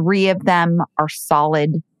 3 of them are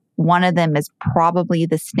solid. 1 of them is probably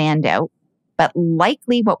the standout. But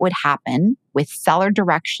likely what would happen with seller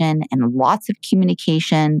direction and lots of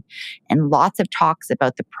communication and lots of talks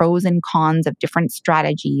about the pros and cons of different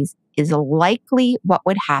strategies is likely what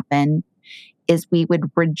would happen is we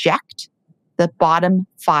would reject the bottom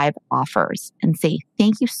 5 offers and say,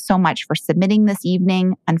 thank you so much for submitting this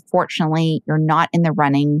evening. Unfortunately, you're not in the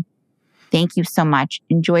running. Thank you so much.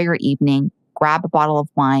 Enjoy your evening. Grab a bottle of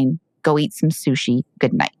wine. Go eat some sushi.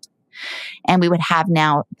 Good night. And we would have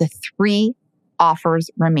now the 3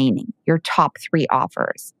 offers remaining, your top 3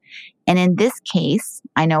 offers. And in this case,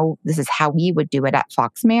 I know this is how we would do it at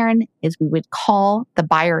Fox Marin, is we would call the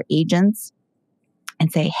buyer agents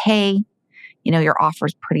and say, hey, you know, your offer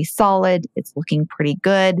is pretty solid. It's looking pretty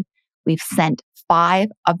good. We've sent 5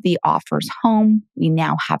 of the offers home. We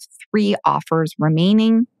now have 3 offers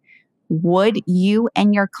remaining. Would you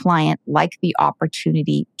and your client like the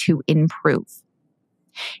opportunity to improve?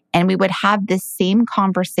 And we would have this same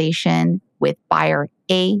conversation with buyer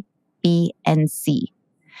A, B, and C.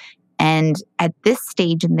 And at this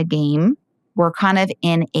stage in the game, we're kind of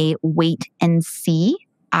in a wait and see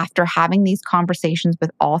after having these conversations with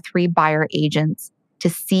all 3 buyer agents to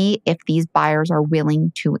see if these buyers are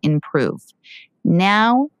willing to improve.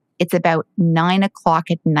 Now it's about 9:00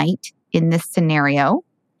 at night in this scenario.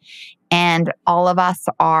 And all of us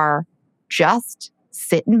are just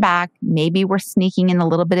sitting back. Maybe we're sneaking in a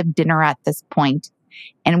little bit of dinner at this point.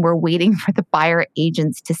 and we're waiting for the buyer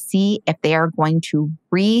agents to see if they are going to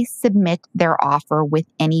resubmit their offer with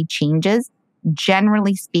any changes.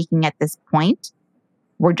 Generally speaking, at this point,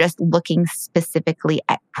 we're just looking specifically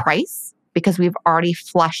at price because we've already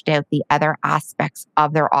flushed out the other aspects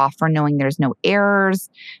of their offer, knowing there's no errors,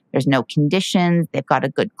 there's no conditions, they've got a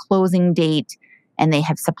good closing date, and they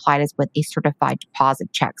have supplied us with a certified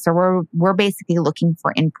deposit check. So we're basically looking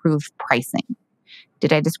for improved pricing.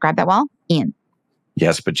 Did I describe that well, Ian?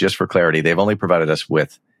 Yes, but just for clarity, they've only provided us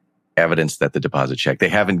with evidence that the deposit check. They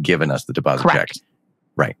haven't given us the deposit check.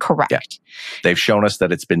 Right. Correct. Yeah. They've shown us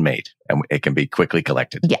that it's been made and it can be quickly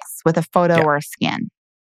collected. Yes, with a photo or a scan.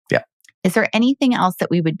 Yeah. Is there anything else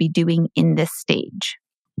that we would be doing in this stage?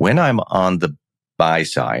 When I'm on the buy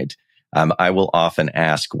side, I will often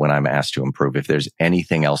ask when I'm asked to improve if there's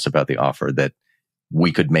anything else about the offer that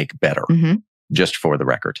we could make better, just for the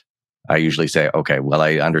record. I usually say, okay, well,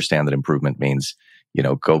 I understand that improvement means,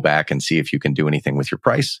 go back and see if you can do anything with your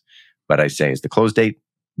price. But I say, is the close date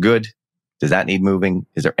good? Does that need moving?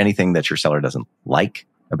 Is there anything that your seller doesn't like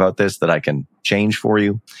about this that I can change for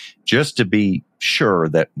you? Just to be sure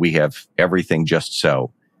that we have everything just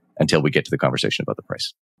so until we get to the conversation about the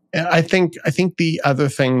price. I think the other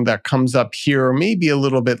thing that comes up here, maybe a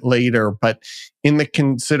little bit later, but in the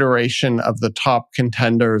consideration of the top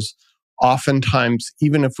contenders, oftentimes,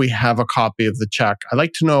 even if we have a copy of the check, I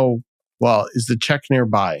like to know, well, is the check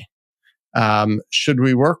nearby? Should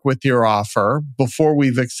we work with your offer before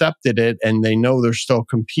we've accepted it and they know they're still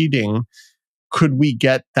competing? Could we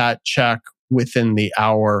get that check within the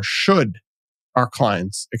hour should our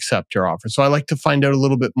clients accept your offer? So I like to find out a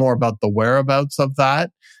little bit more about the whereabouts of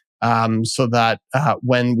that so that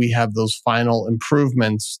when we have those final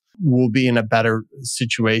improvements, we'll be in a better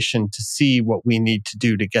situation to see what we need to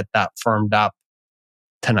do to get that firmed up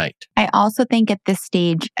tonight. I also think at this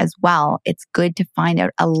stage as well, it's good to find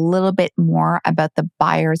out a little bit more about the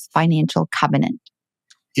buyer's financial covenant.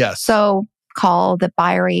 Yes. So call the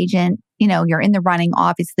buyer agent. You're in the running.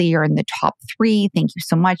 Obviously, you're in the top 3. Thank you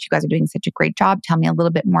so much. You guys are doing such a great job. Tell me a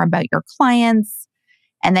little bit more about your clients.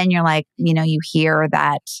 And then you're like, you hear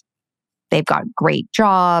that they've got great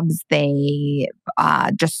jobs. They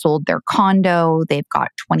just sold their condo. They've got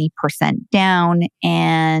 20% down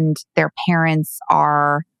and their parents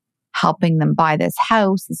are helping them buy this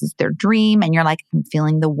house. This is their dream. And you're like, I'm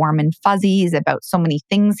feeling the warm and fuzzies about so many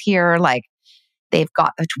things here. Like they've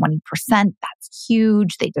got the 20%. That's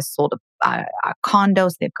huge. They just sold a condo.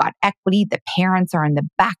 So they've got equity. The parents are in the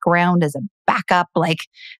background as a backup. Like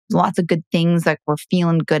there's lots of good things. Like we're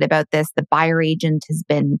feeling good about this. The buyer agent has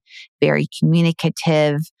been very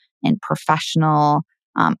communicative and professional,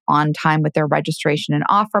 on time with their registration and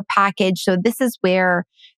offer package. So this is where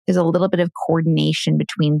there's a little bit of coordination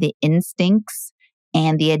between the instincts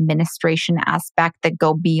and the administration aspect that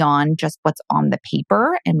go beyond just what's on the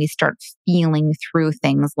paper. And we start feeling through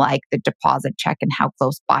things like the deposit check and how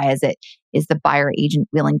close by is it? Is the buyer agent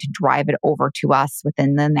willing to drive it over to us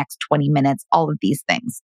within the next 20 minutes? All of these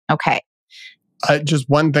things. Okay. Just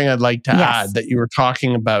one thing I'd like to add that you were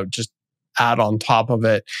talking about, just add on top of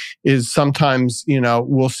it, is sometimes,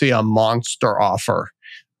 we'll see a monster offer.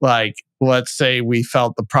 Like, let's say we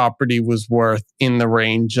felt the property was worth in the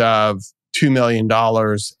range of $2 million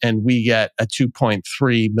and we get a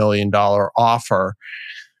 $2.3 million offer.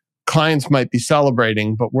 Clients might be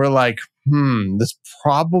celebrating, but we're like, this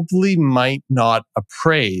probably might not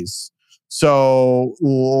appraise. So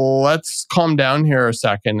let's calm down here a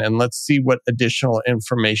second and let's see what additional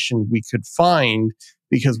information we could find.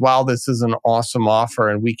 Because while this is an awesome offer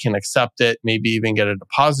and we can accept it, maybe even get a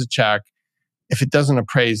deposit check, if it doesn't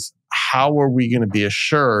appraise, how are we going to be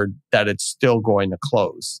assured that it's still going to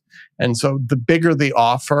close? And so the bigger the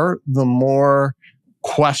offer, the more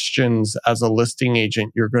questions as a listing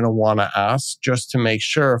agent you're going to want to ask just to make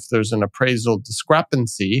sure if there's an appraisal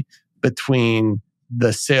discrepancy between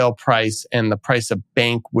the sale price and the price a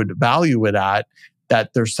bank would value it at,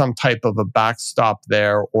 that there's some type of a backstop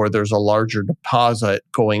there or there's a larger deposit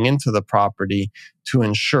going into the property to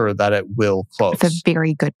ensure that it will close. It's a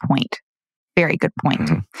very good point. Very good point.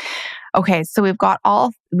 Okay, so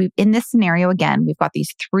in this scenario again, we've got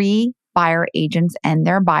these 3 buyer agents and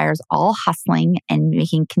their buyers all hustling and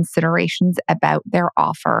making considerations about their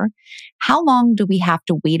offer. How long do we have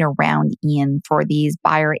to wait around, Ian, for these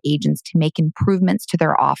buyer agents to make improvements to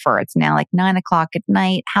their offer? It's now like 9:00 at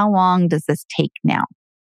night. How long does this take now?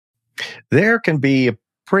 There can be a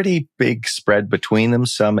pretty big spread between them.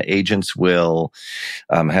 Some agents will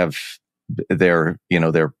have their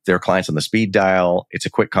clients on the speed dial. It's a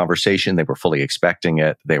quick conversation. They were fully expecting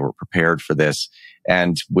it. They were prepared for this.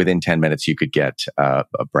 And within 10 minutes, you could get a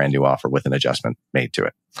brand new offer with an adjustment made to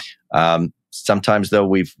it. Sometimes though,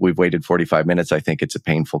 we've waited 45 minutes. I think it's a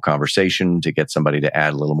painful conversation to get somebody to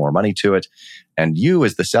add a little more money to it. And you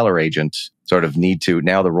as the seller agent sort of need to,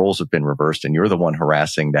 now the roles have been reversed and you're the one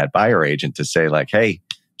harassing that buyer agent to say like, hey,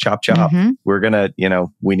 chop, chop. We're going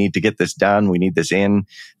to, we need to get this done. We need this in.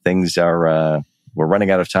 Things are, we're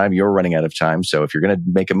running out of time. You're running out of time. So if you're going to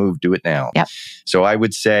make a move, do it now. Yep. So I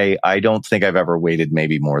would say, I don't think I've ever waited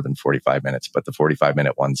maybe more than 45 minutes, but the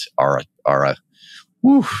 45-minute ones are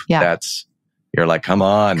that's, you're like, come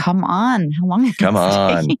on. How long is Come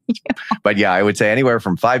on. But yeah, I would say anywhere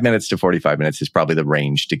from 5 minutes to 45 minutes is probably the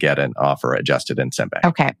range to get an offer adjusted and sent back.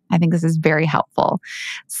 Okay. I think this is very helpful.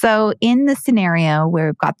 So in the scenario where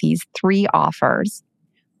we've got these 3 offers,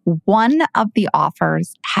 one of the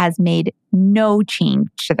offers has made no change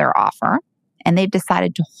to their offer and they've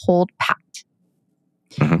decided to hold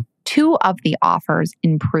pat. 2 of the offers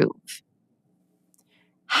improve.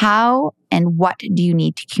 How and what do you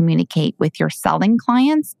need to communicate with your selling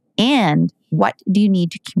clients? And what do you need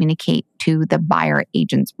to communicate to the buyer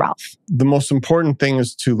agents, Ralph? The most important thing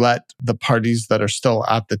is to let the parties that are still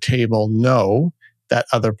at the table know that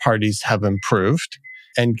other parties have improved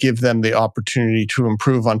and give them the opportunity to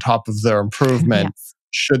improve on top of their improvement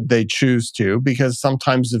should they choose to. Because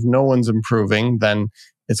sometimes if no one's improving, then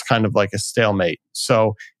it's kind of like a stalemate.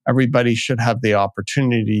 So everybody should have the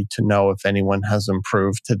opportunity to know if anyone has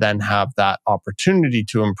improved, to then have that opportunity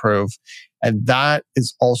to improve. And that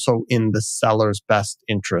is also in the seller's best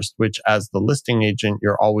interest, which as the listing agent,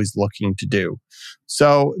 you're always looking to do.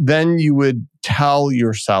 So then you would tell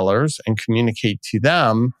your sellers and communicate to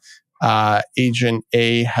them, Agent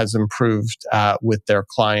A has improved with their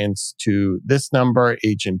clients to this number.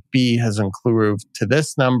 Agent B has improved to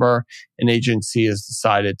this number. And Agent C has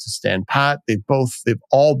decided to stand pat. They've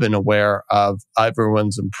all been aware of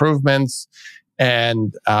everyone's improvements.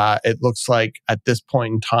 And it looks like at this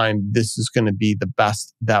point in time, this is going to be the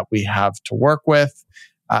best that we have to work with.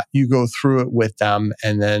 You go through it with them,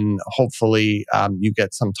 and then hopefully you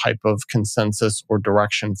get some type of consensus or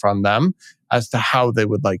direction from them as to how they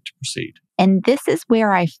would like to proceed. And this is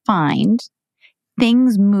where I find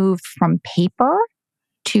things moved from paper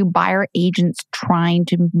to buyer agents trying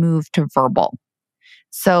to move to verbal.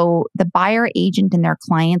 So the buyer agent and their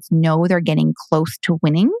clients know they're getting close to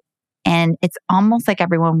winning. And it's almost like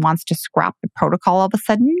everyone wants to scrap the protocol all of a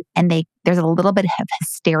sudden. And there's a little bit of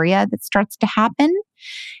hysteria that starts to happen.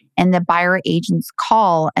 And the buyer agents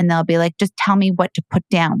call and they'll be like, just tell me what to put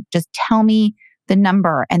down. Just tell me the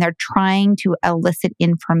number. And they're trying to elicit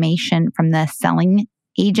information from the selling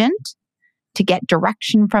agent to get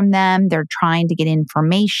direction from them. They're trying to get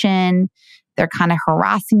information. They're kind of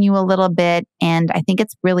harassing you a little bit. And I think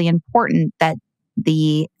it's really important that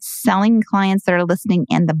the selling clients that are listening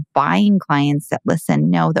and the buying clients that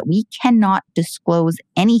listen know that we cannot disclose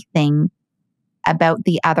anything about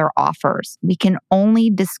the other offers. We can only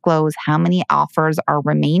disclose how many offers are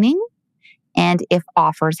remaining and if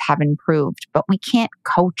offers have improved, but we can't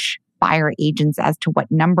coach buyer agents as to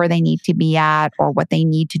what number they need to be at or what they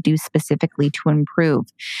need to do specifically to improve.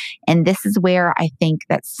 And this is where I think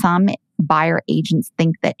that some buyer agents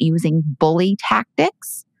think that using bully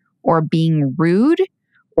tactics or being rude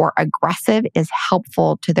or aggressive is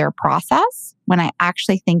helpful to their process, when I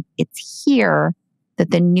actually think it's here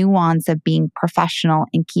that the nuance of being professional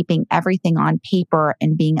and keeping everything on paper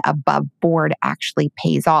and being above board actually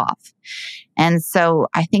pays off. And so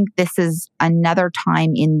I think this is another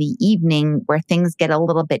time in the evening where things get a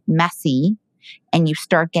little bit messy and you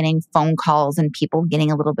start getting phone calls and people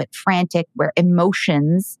getting a little bit frantic, where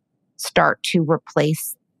emotions start to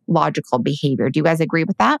replace logical behavior. Do you guys agree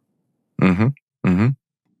with that?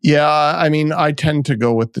 Yeah, I mean, I tend to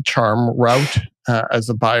go with the charm route as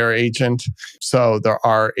a buyer agent. So there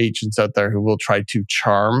are agents out there who will try to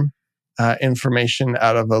charm information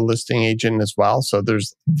out of a listing agent as well. So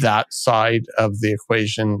there's that side of the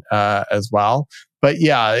equation as well. But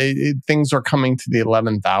yeah, things are coming to the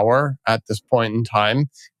 11th hour at this point in time.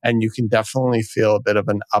 And you can definitely feel a bit of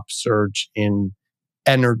an upsurge in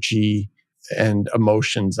energy and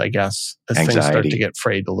emotions, I guess, as Anxiety. things start to get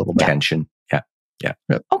frayed a little bit. Tension. Yeah.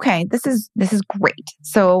 Okay, this is great.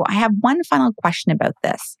 So I have one final question about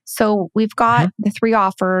this. So we've got the 3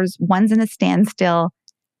 offers. One's in a standstill.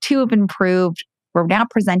 2 have improved. We're now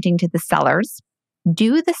presenting to the sellers.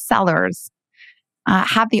 Do the sellers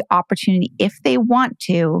have the opportunity, if they want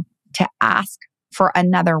to ask for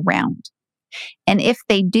another round? And if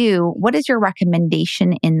they do, what is your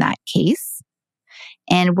recommendation in that case?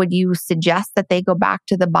 And would you suggest that they go back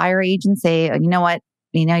to the buyer agent and say, you know what,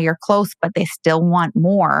 you're close, but they still want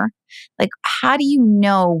more? Like, how do you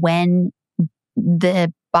know when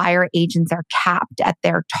the buyer agents are capped at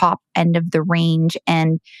their top end of the range?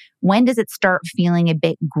 And when does it start feeling a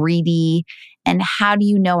bit greedy? And how do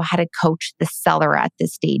you know how to coach the seller at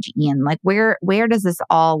this stage, Ian? Like, where does this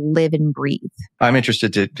all live and breathe? I'm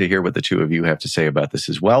interested to hear what the two of you have to say about this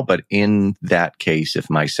as well. But in that case, if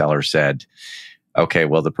my seller said, okay,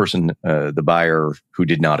 well, the person, the buyer who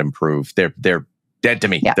did not improve, they're dead to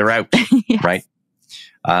me. Yeah. They're out, yes. Right?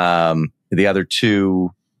 The other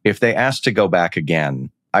two, if they asked to go back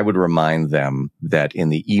again, I would remind them that in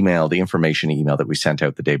the email, the information email that we sent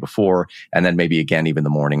out the day before, and then maybe again, even the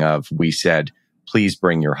morning of, we said, please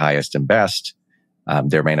bring your highest and best.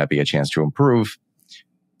 There may not be a chance to improve.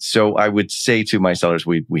 So I would say to my sellers,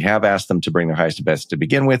 we have asked them to bring their highest and best to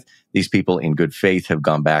begin with. These people in good faith have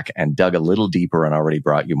gone back and dug a little deeper and already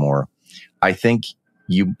brought you more. I think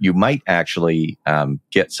you might actually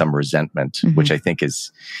get some resentment, which I think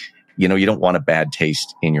is, you don't want a bad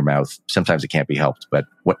taste in your mouth. Sometimes it can't be helped, but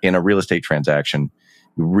in a real estate transaction,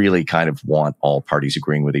 you really kind of want all parties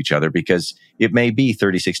agreeing with each other, because it may be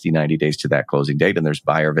 30, 60, 90 days to that closing date, and there's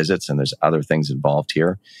buyer visits and there's other things involved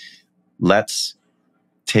here. Let's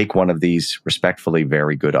take one of these respectfully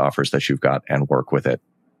very good offers that you've got and work with it.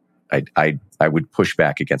 I would push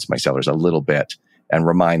back against my sellers a little bit and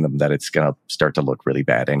remind them that it's going to start to look really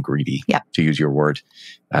bad and greedy, to use your word.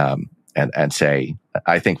 And say,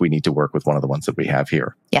 I think we need to work with one of the ones that we have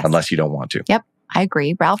here, unless you don't want to. Yep, I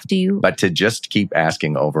agree. Ralph, do you? But to just keep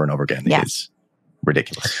asking over and over again is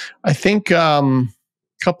ridiculous. I think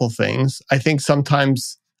couple things. I think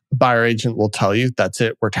sometimes a buyer agent will tell you, that's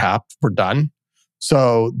it, we're tapped, we're done.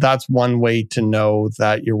 So that's one way to know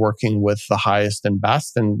that you're working with the highest and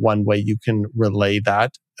best, and one way you can relay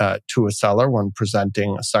that to a seller when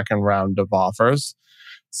presenting a second round of offers.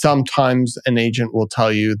 Sometimes an agent will tell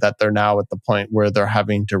you that they're now at the point where they're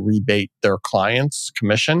having to rebate their client's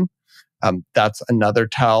commission. That's another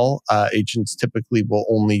tell. Agents typically will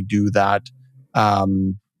only do that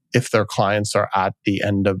if their clients are at the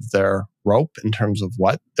end of their rope in terms of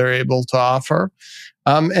what they're able to offer.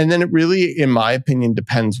 And then it really, in my opinion,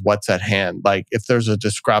 depends what's at hand. Like if there's a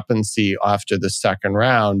discrepancy after the second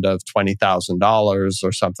round of $20,000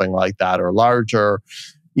 or something like that or larger,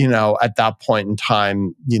 at that point in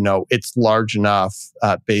time, it's large enough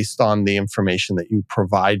based on the information that you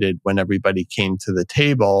provided when everybody came to the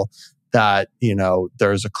table that,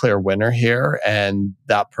 there's a clear winner here, and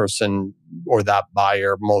that person or that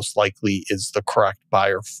buyer most likely is the correct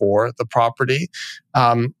buyer for the property.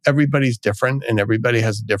 Everybody's different and everybody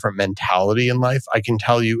has a different mentality in life. I can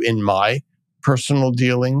tell you in my personal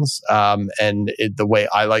dealings the way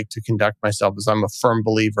I like to conduct myself is I'm a firm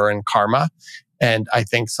believer in karma. And I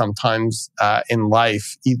think sometimes in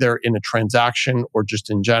life, either in a transaction or just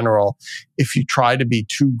in general, if you try to be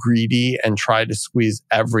too greedy and try to squeeze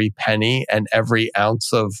every penny and every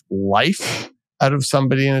ounce of life out of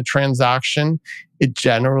somebody in a transaction, it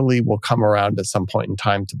generally will come around at some point in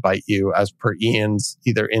time to bite you, as per Ian's,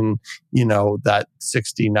 either in, that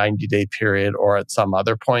 60, 90-day period or at some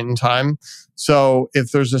other point in time. So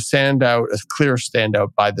if there's a clear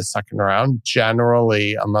standout by the second round,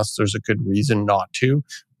 generally, unless there's a good reason not to,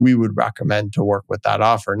 we would recommend to work with that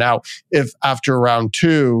offer. Now, if after round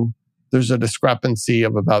two, there's a discrepancy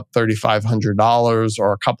of about $3,500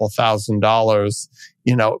 or a couple $1,000,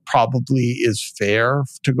 it probably is fair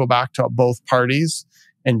to go back to both parties,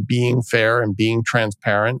 and being fair and being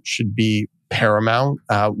transparent should be paramount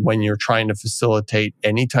when you're trying to facilitate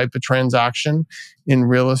any type of transaction in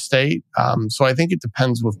real estate. So I think it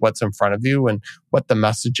depends with what's in front of you and what the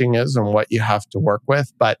messaging is and what you have to work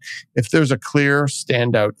with. But if there's a clear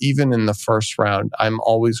standout, even in the first round, I'm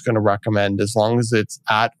always going to recommend, as long as it's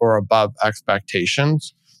at or above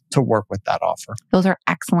expectations, to work with that offer. Those are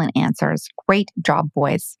excellent answers. Great job,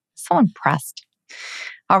 boys. So impressed.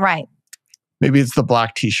 All right. Maybe it's the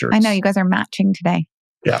black t-shirts. I know you guys are matching today.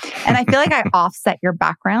 Yeah. And I feel like I offset your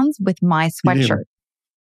backgrounds with my sweatshirt.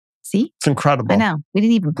 See? It's incredible. I know. We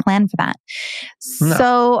didn't even plan for that. No.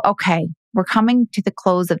 So, okay. We're coming to the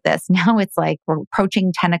close of this. Now it's like we're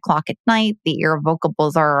approaching 10 o'clock at night. The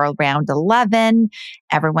irrevocables are around 11.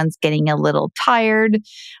 Everyone's getting a little tired.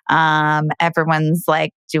 Everyone's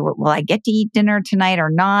like, will I get to eat dinner tonight or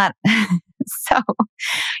not? So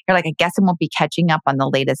you're like, I guess I won't be catching up on the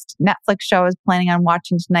latest Netflix show I was planning on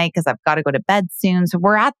watching tonight because I've got to go to bed soon. So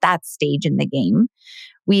we're at that stage in the game.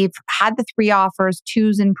 We've had the 3 offers,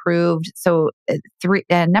 2's improved. So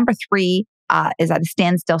number 3 is at a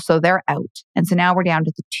standstill. So they're out. And so now we're down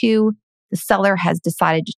to the 2, the seller has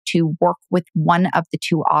decided to work with one of the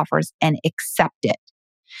two offers and accept it.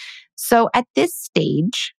 So at this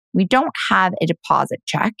stage, we don't have a deposit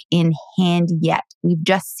check in hand yet. We've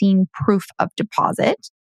just seen proof of deposit.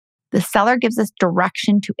 The seller gives us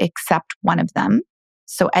direction to accept one of them.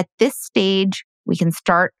 So at this stage, we can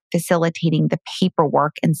start facilitating the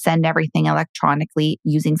paperwork and send everything electronically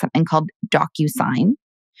using something called DocuSign.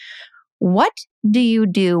 What do you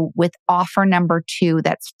do with offer number 2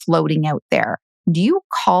 that's floating out there? Do you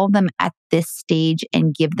call them at this stage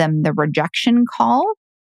and give them the rejection call?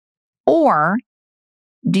 Or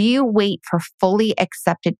do you wait for fully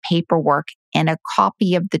accepted paperwork and a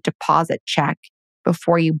copy of the deposit check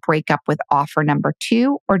before you break up with offer number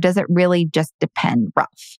 2? Or does it really just depend,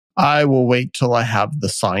 Ralph? I will wait till I have the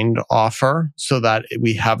signed offer so that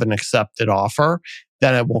we have an accepted offer.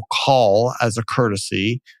 Then I will call as a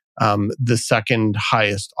courtesy the second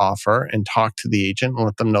highest offer and talk to the agent and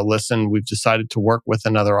let them know, listen, we've decided to work with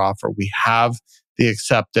another offer. We have the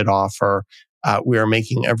accepted offer. We are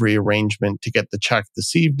making every arrangement to get the check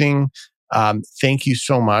this evening. Thank you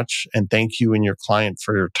so much. And thank you and your client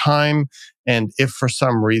for your time. And if for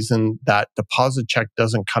some reason that deposit check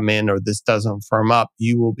doesn't come in or this doesn't firm up,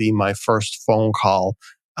 you will be my first phone call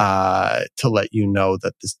to let you know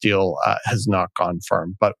that this deal has not gone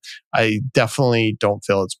firm. But I definitely don't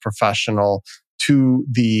feel it's professional to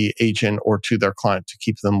the agent or to their client to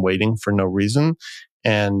keep them waiting for no reason.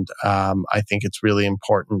 And I think it's really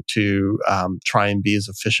important to try and be as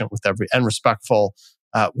efficient with and respectful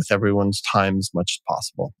with everyone's time as much as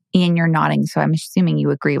possible. Ian, you're nodding, so I'm assuming you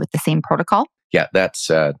agree with the same protocol? Yeah, that's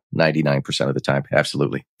 99% of the time.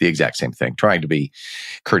 Absolutely. The exact same thing. Trying to be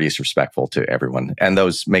courteous, respectful to everyone. And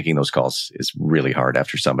making those calls is really hard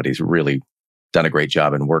after somebody's really done a great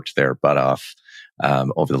job and worked their butt off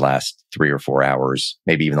over the last 3 or 4 hours,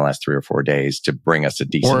 maybe even the last 3 or 4 days to bring us a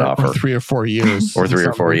decent offer. Or 3 or 4 years. Or 3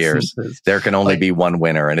 or 4 years. There can only be one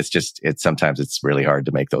winner. And sometimes it's really hard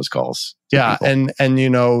to make those calls. Yeah. And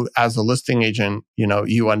as a listing agent,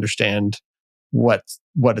 you understand what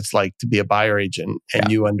it's like to be a buyer agent and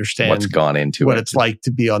you understand what's gone into what it's like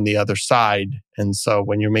to be on the other side. And so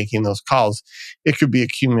when you're making those calls, it could be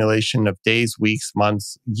accumulation of days, weeks,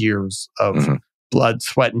 months, years of blood,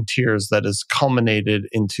 sweat, and tears that has culminated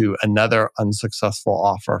into another unsuccessful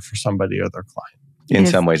offer for somebody or their client. In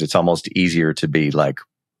some ways, it's almost easier to be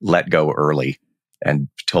let go early and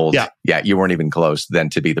told, you weren't even close, than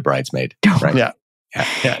to be the bridesmaid. Right?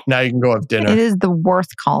 Yeah. Now you can go have dinner. It is the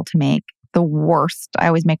worst call to make. The worst. I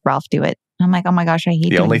always make Ralph do it. I'm like, oh my gosh, I hate it.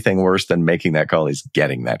 The only thing worse than making that call is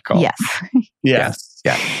getting that call. Yes. Yes.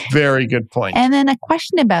 Yeah. Very good point. And then a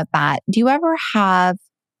question about that. Do you ever have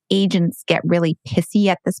agents get really pissy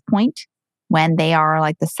at this point when they are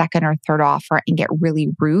like the second or third offer and get really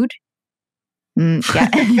rude? Yeah.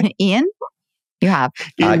 Ian, you have.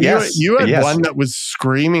 Yes. You had one that was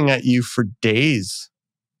screaming at you for days.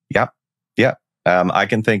 Yep. Yeah. I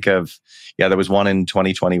can think of, there was one in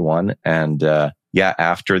 2021. And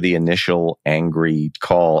after the initial angry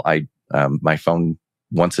call, my phone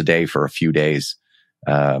once a day for a few days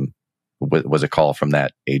was a call from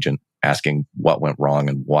that agent asking what went wrong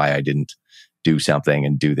and why I didn't do something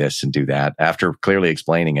and do this and do that after clearly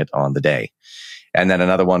explaining it on the day. And then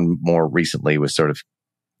another one more recently was sort of,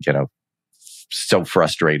 so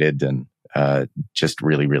frustrated and just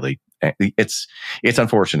really, really, it's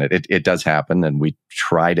unfortunate. It does happen, and we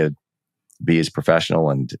try to be as professional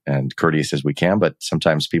and courteous as we can, but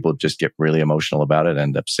sometimes people just get really emotional about it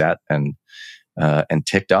and upset and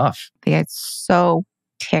ticked off. They get so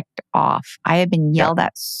ticked off. I have been yelled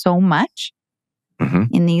at so much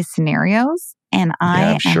in these scenarios, and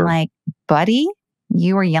I am like, buddy,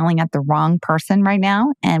 you are yelling at the wrong person right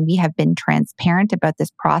now. And we have been transparent about this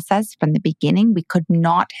process from the beginning. We could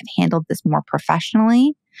not have handled this more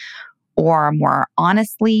professionally or more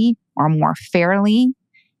honestly or more fairly.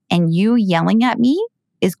 And you yelling at me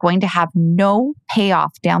is going to have no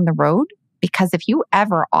payoff down the road, because if you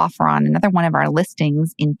ever offer on another one of our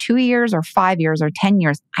listings in 2 years or 5 years or 10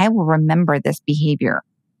 years, I will remember this behavior.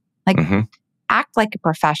 Act like a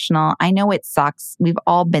professional. I know it sucks. We've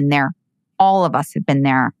all been there. All of us have been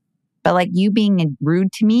there. But you being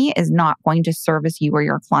rude to me is not going to service you or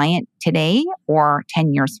your client today or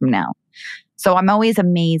 10 years from now. So I'm always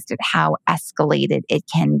amazed at how escalated it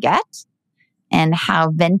can get and how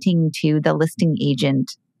venting to the listing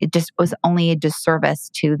agent, it just was only a disservice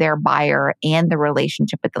to their buyer and the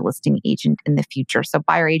relationship with the listing agent in the future. So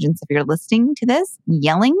buyer agents, if you're listening to this,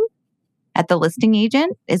 yelling at the listing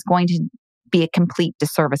agent is going to be a complete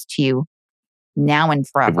disservice to you now and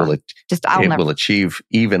forever. It will achieve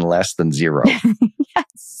even less than zero.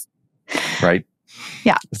 Yes. Right?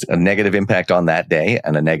 Yeah. A negative impact on that day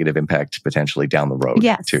and a negative impact potentially down the road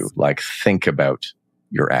too. Like, think about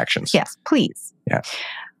your actions. Yes, please. Yeah.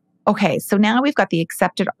 Okay, so now we've got the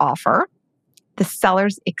accepted offer. The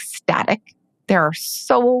seller's ecstatic. They're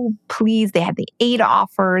so pleased. They had the 8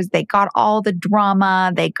 offers. They got all the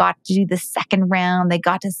drama. They got to do the second round. They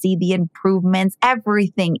got to see the improvements,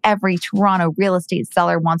 everything every Toronto real estate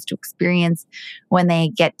seller wants to experience when they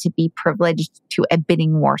get to be privileged to a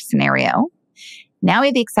bidding war scenario. Now we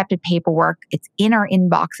have the accepted paperwork. It's in our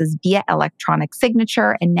inboxes via electronic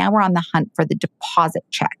signature. And now we're on the hunt for the deposit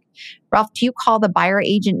check. Ralph, do you call the buyer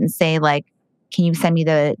agent and say, like, can you send me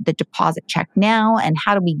the deposit check now? And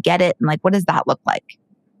how do we get it? And like, what does that look like?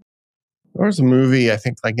 There was a movie, I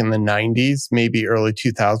think like in the 90s, maybe early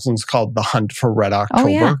 2000s, called The Hunt for Red October. Oh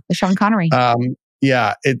yeah, the Sean Connery.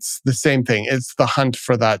 Yeah, it's the same thing. It's the hunt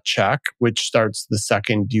for that check, which starts the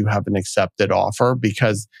second you have an accepted offer,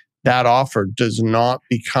 because that offer does not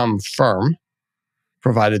become firm,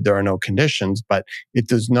 provided there are no conditions, but it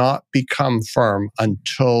does not become firm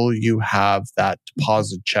until you have that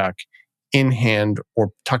deposit check in hand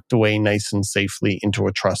or tucked away nice and safely into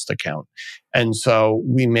a trust account. And so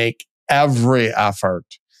we make every effort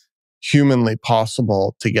humanly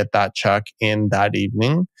possible to get that check in that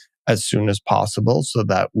evening as soon as possible so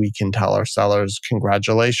that we can tell our sellers,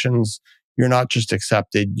 congratulations, you're not just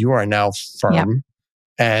accepted, you are now firm. Yep.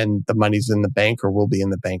 And the money's in the bank or will be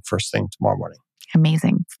in the bank first thing tomorrow morning.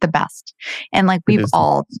 Amazing. It's the best. And like, we've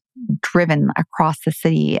all driven across the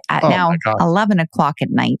city at now 11 o'clock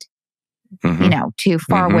at night, you know, to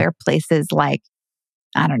far away places like,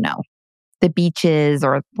 I don't know, the beaches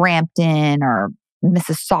or Brampton or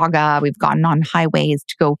Mississauga. We've gotten on highways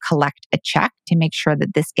to go collect a check to make sure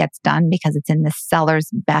that this gets done, because it's in the seller's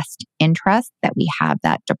best interest that we have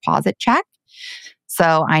that deposit check.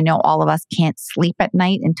 So I know all of us can't sleep at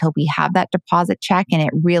night until we have that deposit check, and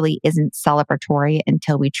it really isn't celebratory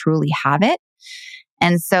until we truly have it.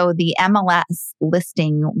 And so the MLS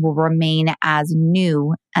listing will remain as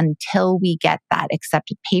new until we get that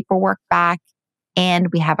accepted paperwork back and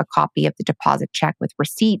we have a copy of the deposit check with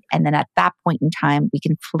receipt. And then at that point in time, we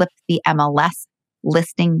can flip the MLS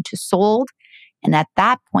listing to sold. And at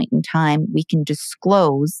that point in time, we can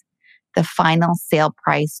disclose the final sale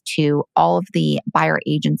price to all of the buyer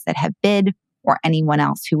agents that have bid or anyone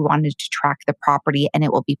else who wanted to track the property, and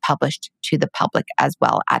it will be published to the public as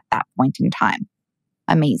well at that point in time.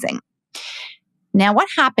 Amazing. Now, what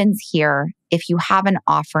happens here if you have an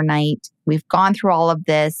offer night? We've gone through all of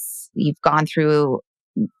this. You've gone through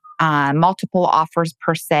multiple offers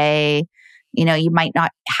per se. You know, you might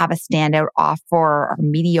not have a standout offer or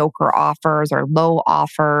mediocre offers or low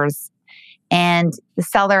offers. And the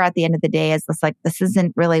seller at the end of the day is just like, this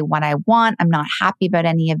isn't really what I want. I'm not happy about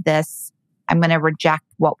any of this. I'm going to reject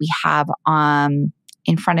what we have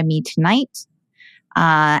in front of me tonight.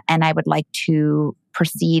 And I would like to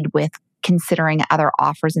proceed with considering other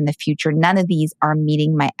offers in the future. None of these are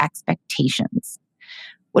meeting my expectations.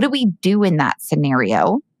 What do we do in that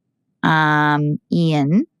scenario,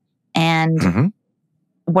 Ian? And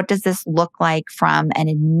what does this look like from an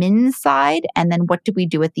admin side? And then what do we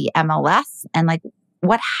do with the MLS? And like,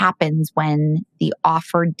 what happens when the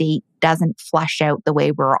offer date doesn't flesh out the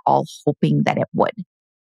way we're all hoping that it would?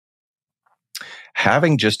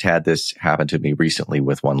 Having just had this happen to me recently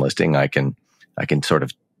with one listing, I can sort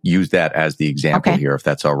of use that as the example here, if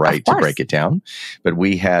that's all right, to break it down. But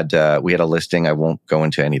we had a listing. I won't go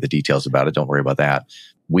into any of the details about it. Don't worry about that.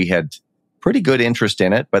 We had pretty good interest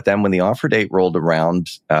in it. But then when the offer date rolled around,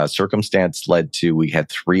 circumstance led to, we had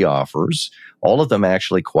 3 offers, all of them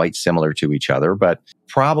actually quite similar to each other, but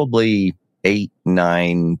probably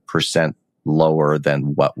 8-9% lower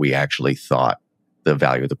than what we actually thought the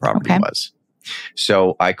value of the property was.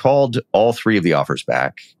 So I called all 3 of the offers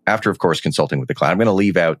back after, of course, consulting with the client. I'm going to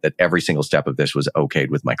leave out that every single step of this was okayed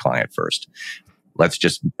with my client first. Let's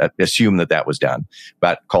just assume that that was done.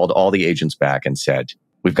 But called all the agents back and said,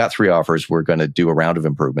 we've got 3 offers. We're going to do a round of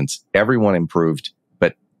improvements. Everyone improved,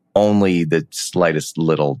 but only the slightest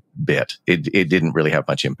little bit. It didn't really have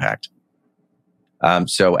much impact.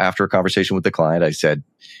 So after a conversation with the client, I said,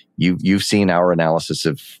 you've seen our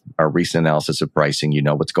recent analysis of pricing. You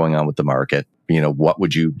know what's going on with the market. You know, what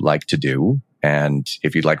would you like to do? And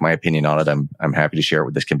if you'd like my opinion on it, I'm happy to share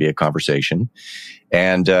it. This can be a conversation.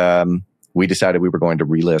 And we decided we were going to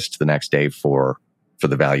relist the next day for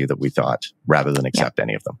the value that we thought, rather than accept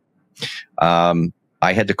any of them.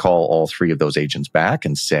 I had to call all 3 of those agents back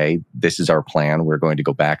and say, this is our plan. We're going to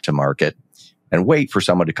go back to market and wait for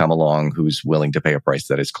someone to come along who's willing to pay a price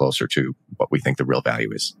that is closer to what we think the real value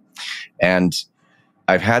is. And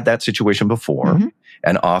I've had that situation before. Mm-hmm.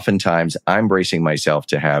 And oftentimes I'm bracing myself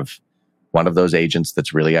to have one of those agents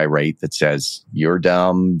that's really irate that says, you're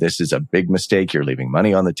dumb. This is a big mistake. You're leaving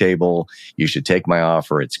money on the table. You should take my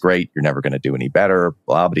offer. It's great. You're never going to do any better.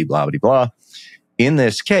 Blah, blah, blah, blah, blah. In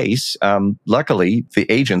this case, luckily, the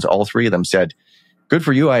agents, all three of them said, good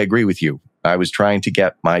for you. I agree with you. I was trying to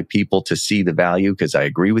get my people to see the value because I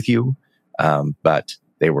agree with you. But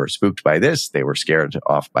they were spooked by this. They were scared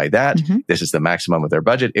off by that. Mm-hmm. This is the maximum of their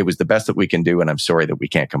budget. It was the best that we can do. And I'm sorry that we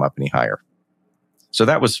can't come up any higher. So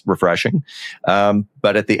that was refreshing.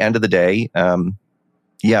 But at the end of the day,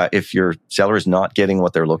 if your seller is not getting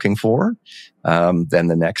what they're looking for, then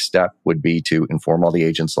the next step would be to inform all the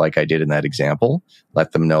agents like I did in that example.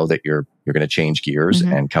 Let them know that you're going to change gears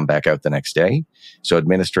Mm-hmm. and come back out the next day. So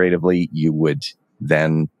administratively, you would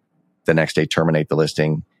then the next day terminate the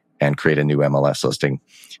listing and create a new MLS listing.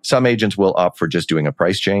 Some agents will opt for just doing a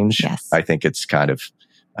price change. Yes. I think it's kind of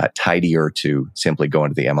tidier to simply go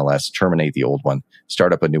into the MLS, terminate the old one,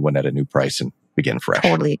 start up a new one at a new price and begin fresh.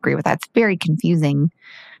 Totally agree with that. It's very confusing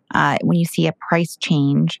when you see a price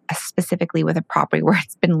change, specifically with a property where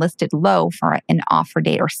it's been listed low for an offer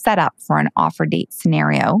date or set up for an offer date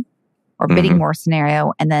scenario or bidding war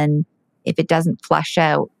scenario. And then if it doesn't flesh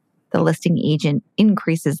out, the listing agent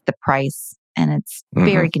increases the price. And it's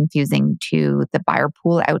very confusing to the buyer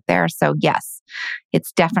pool out there. So yes,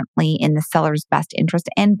 it's definitely in the seller's best interest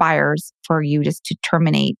and buyers for you just to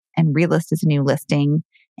terminate and relist as a new listing.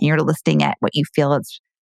 And you're listing at what you feel its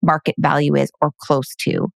market value is or close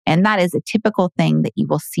to. And that is a typical thing that you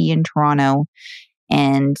will see in Toronto.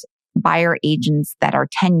 And buyer agents that are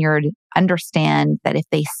tenured understand that if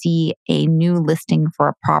they see a new listing for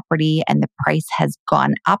a property and the price has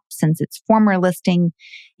gone up since its former listing,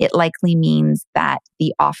 it likely means that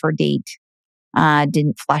the offer date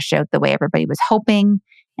didn't flesh out the way everybody was hoping.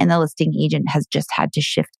 And the listing agent has just had to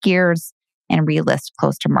shift gears and relist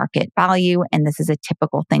close to market value. And this is a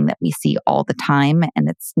typical thing that we see all the time. And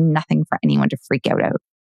it's nothing for anyone to freak out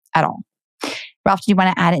at all. Ralph, do you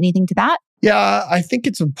want to add anything to that? Yeah, I think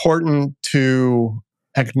it's important to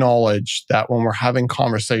acknowledge that when we're having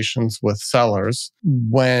conversations with sellers,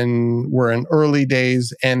 when we're in early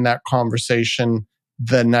days and that conversation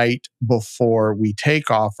the night before we take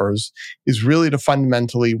offers is really to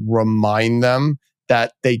fundamentally remind them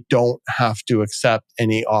that they don't have to accept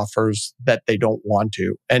any offers that they don't want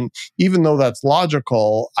to. And even though that's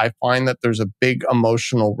logical, I find that there's a big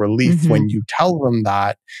emotional relief when you tell them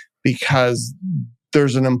that, because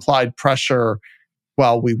there's an implied pressure.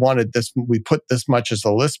 Well, we wanted this, we put this much as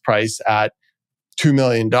a list price at $2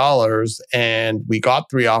 million and we got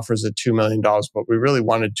 3 offers at $2 million, but we really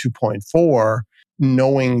wanted 2.4,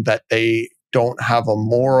 knowing that they don't have a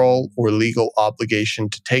moral or legal obligation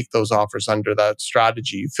to take those offers under that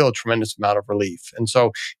strategy. You feel a tremendous amount of relief. And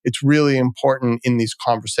so it's really important in these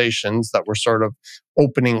conversations that we're sort of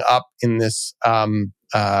opening up in this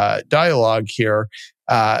dialogue here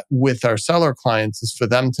with our seller clients is for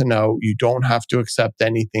them to know you don't have to accept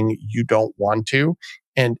anything you don't want to.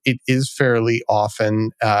 And it is fairly often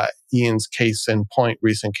Ian's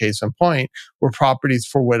recent case in point, where properties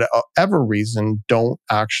for whatever reason don't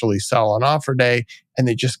actually sell on offer day and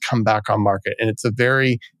they just come back on market. And it's a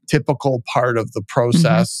very typical part of the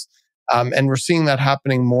process. And we're seeing that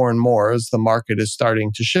happening more and more as the market is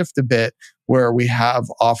starting to shift a bit, where we have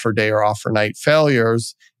offer day or offer night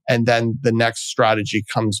failures. And then the next strategy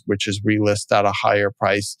comes, which is relist at a higher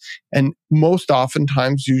price. And most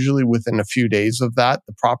oftentimes, usually within a few days of that,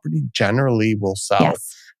 the property generally will sell.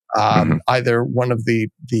 Yes. Either one of the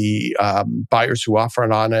buyers who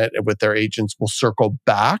offer on it with their agents will circle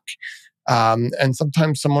back. And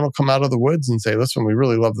sometimes someone will come out of the woods and say, listen, we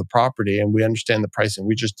really love the property and we understand the pricing.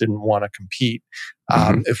 We just didn't want to compete.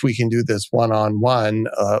 If we can do this one-on-one,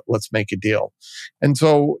 let's make a deal. And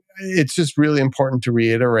so it's just really important to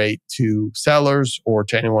reiterate to sellers or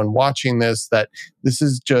to anyone watching this that this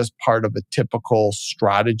is just part of a typical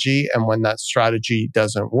strategy. And when that strategy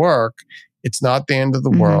doesn't work, it's not the end of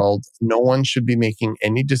the world. No one should be making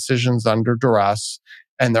any decisions under duress.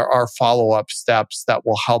 And there are follow-up steps that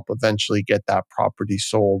will help eventually get that property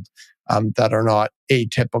sold that are not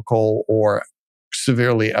atypical or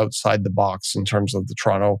severely outside the box in terms of the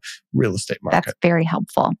Toronto real estate market. That's very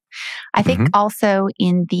helpful. I think also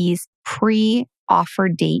in these pre-offer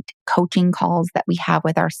date coaching calls that we have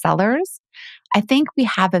with our sellers, I think we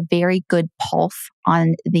have a very good pulse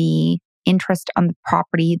on the interest on the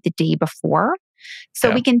property the day before.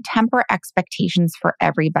 So we can temper expectations for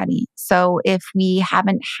everybody. So if we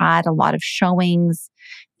haven't had a lot of showings,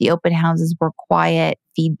 the open houses were quiet,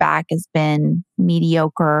 feedback has been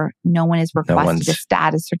mediocre, no one has requested a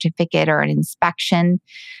status certificate or an inspection,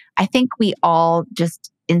 I think we all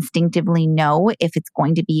just instinctively know if it's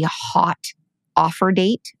going to be a hot offer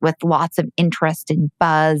date with lots of interest and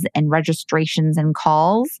buzz and registrations and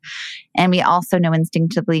calls. And we also know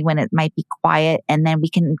instinctively when it might be quiet. And then we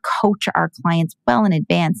can coach our clients well in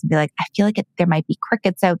advance and be like, I feel like there might be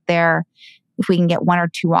crickets out there. If we can get 1 or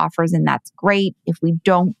 2 offers, and that's great. If we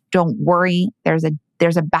don't worry. There's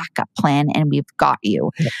a backup plan and we've got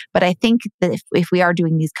you. Yeah. But I think that if we are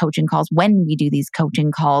doing these coaching calls, when we do these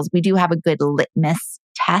coaching calls, we do have a good litmus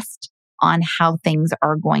test on how things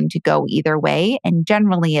are going to go either way. And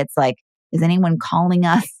generally it's like, is anyone calling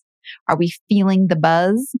us? Are we feeling the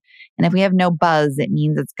buzz? And if we have no buzz, it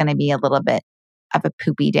means it's going to be a little bit of a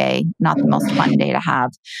poopy day, not the most fun day to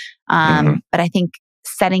have. But I think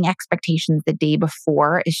setting expectations the day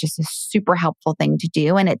before is just a super helpful thing to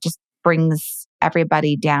do. And it just brings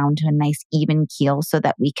everybody down to a nice even keel so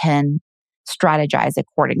that we can strategize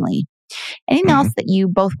accordingly. Anything else that you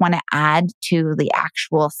both want to add to the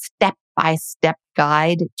actual step-by-step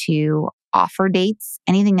guide to offer dates?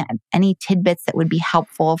 Any tidbits that would be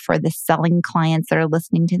helpful for the selling clients that are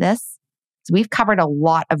listening to this? So we've covered a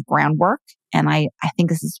lot of groundwork, and I think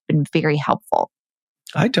this has been very helpful.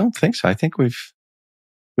 I don't think so. I think we've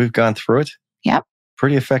gone through it. Yep.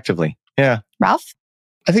 Pretty effectively. Yeah. Ralph?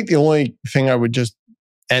 I think the only thing I would just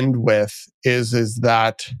end with is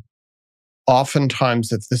that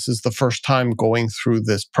oftentimes, if this is the first time going through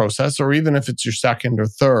this process, or even if it's your second or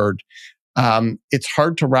third, it's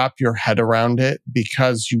hard to wrap your head around it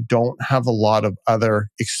because you don't have a lot of other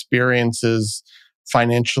experiences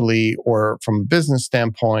financially or from a business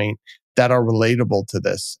standpoint that are relatable to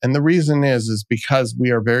this. And the reason is because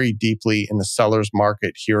we are very deeply in the seller's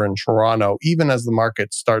market here in Toronto, even as the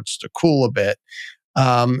market starts to cool a bit.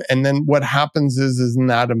 And then what happens is in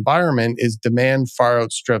that environment is demand far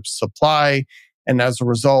outstrips supply. And as a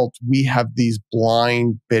result, we have these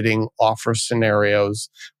blind bidding offer scenarios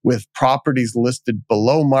with properties listed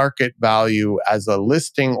below market value as a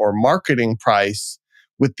listing or marketing price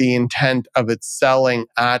with the intent of it selling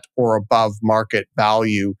at or above market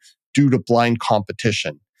value due to blind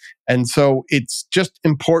competition. And so it's just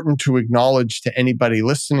important to acknowledge to anybody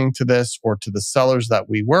listening to this or to the sellers that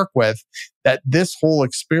we work with that this whole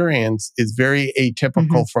experience is very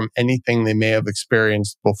atypical from anything they may have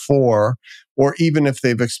experienced before. Or even if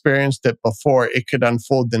they've experienced it before, it could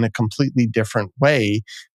unfold in a completely different way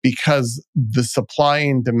because the supply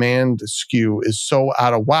and demand skew is so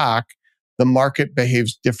out of whack. The market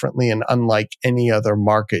behaves differently and unlike any other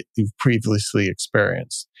market you've previously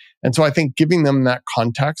experienced. And so I think giving them that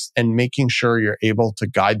context and making sure you're able to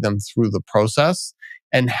guide them through the process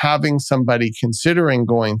and having somebody considering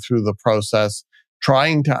going through the process,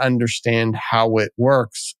 trying to understand how it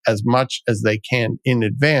works as much as they can in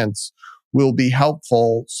advance will be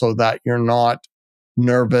helpful so that you're not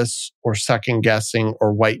nervous or second guessing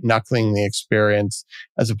or white knuckling the experience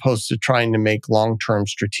as opposed to trying to make long-term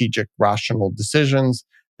strategic, rational decisions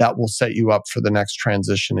that will set you up for the next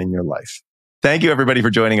transition in your life. Thank you, everybody,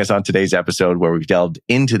 for joining us on today's episode where we've delved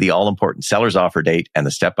into the all-important seller's offer date and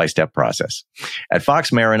the step-by-step process. At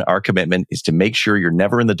Fox Marin, our commitment is to make sure you're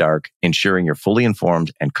never in the dark, ensuring you're fully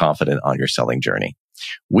informed and confident on your selling journey.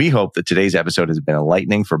 We hope that today's episode has been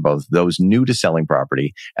enlightening for both those new to selling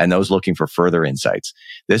property and those looking for further insights.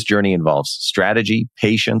 This journey involves strategy,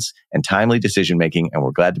 patience, and timely decision-making, and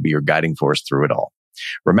we're glad to be your guiding force through it all.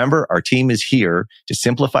 Remember, our team is here to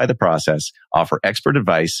simplify the process, offer expert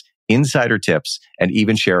advice, insider tips, and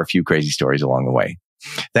even share a few crazy stories along the way.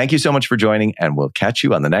 Thank you so much for joining, and we'll catch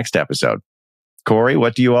you on the next episode. Corey,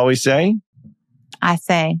 what do you always say? I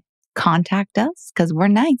say, contact us because we're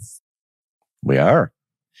nice. We are.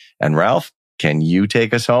 And Ralph, can you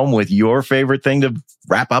take us home with your favorite thing to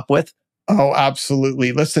wrap up with? Oh,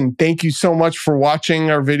 absolutely. Listen, thank you so much for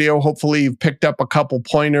watching our video. Hopefully you've picked up a couple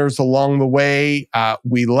pointers along the way.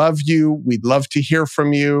 We love you. We'd love to hear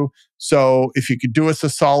from you. So if you could do us a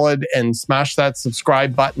solid and smash that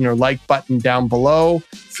subscribe button or like button down below,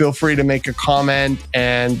 feel free to make a comment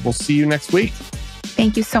and we'll see you next week.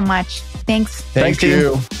 Thank you so much. Thanks. Thank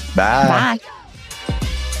you. Bye. Bye.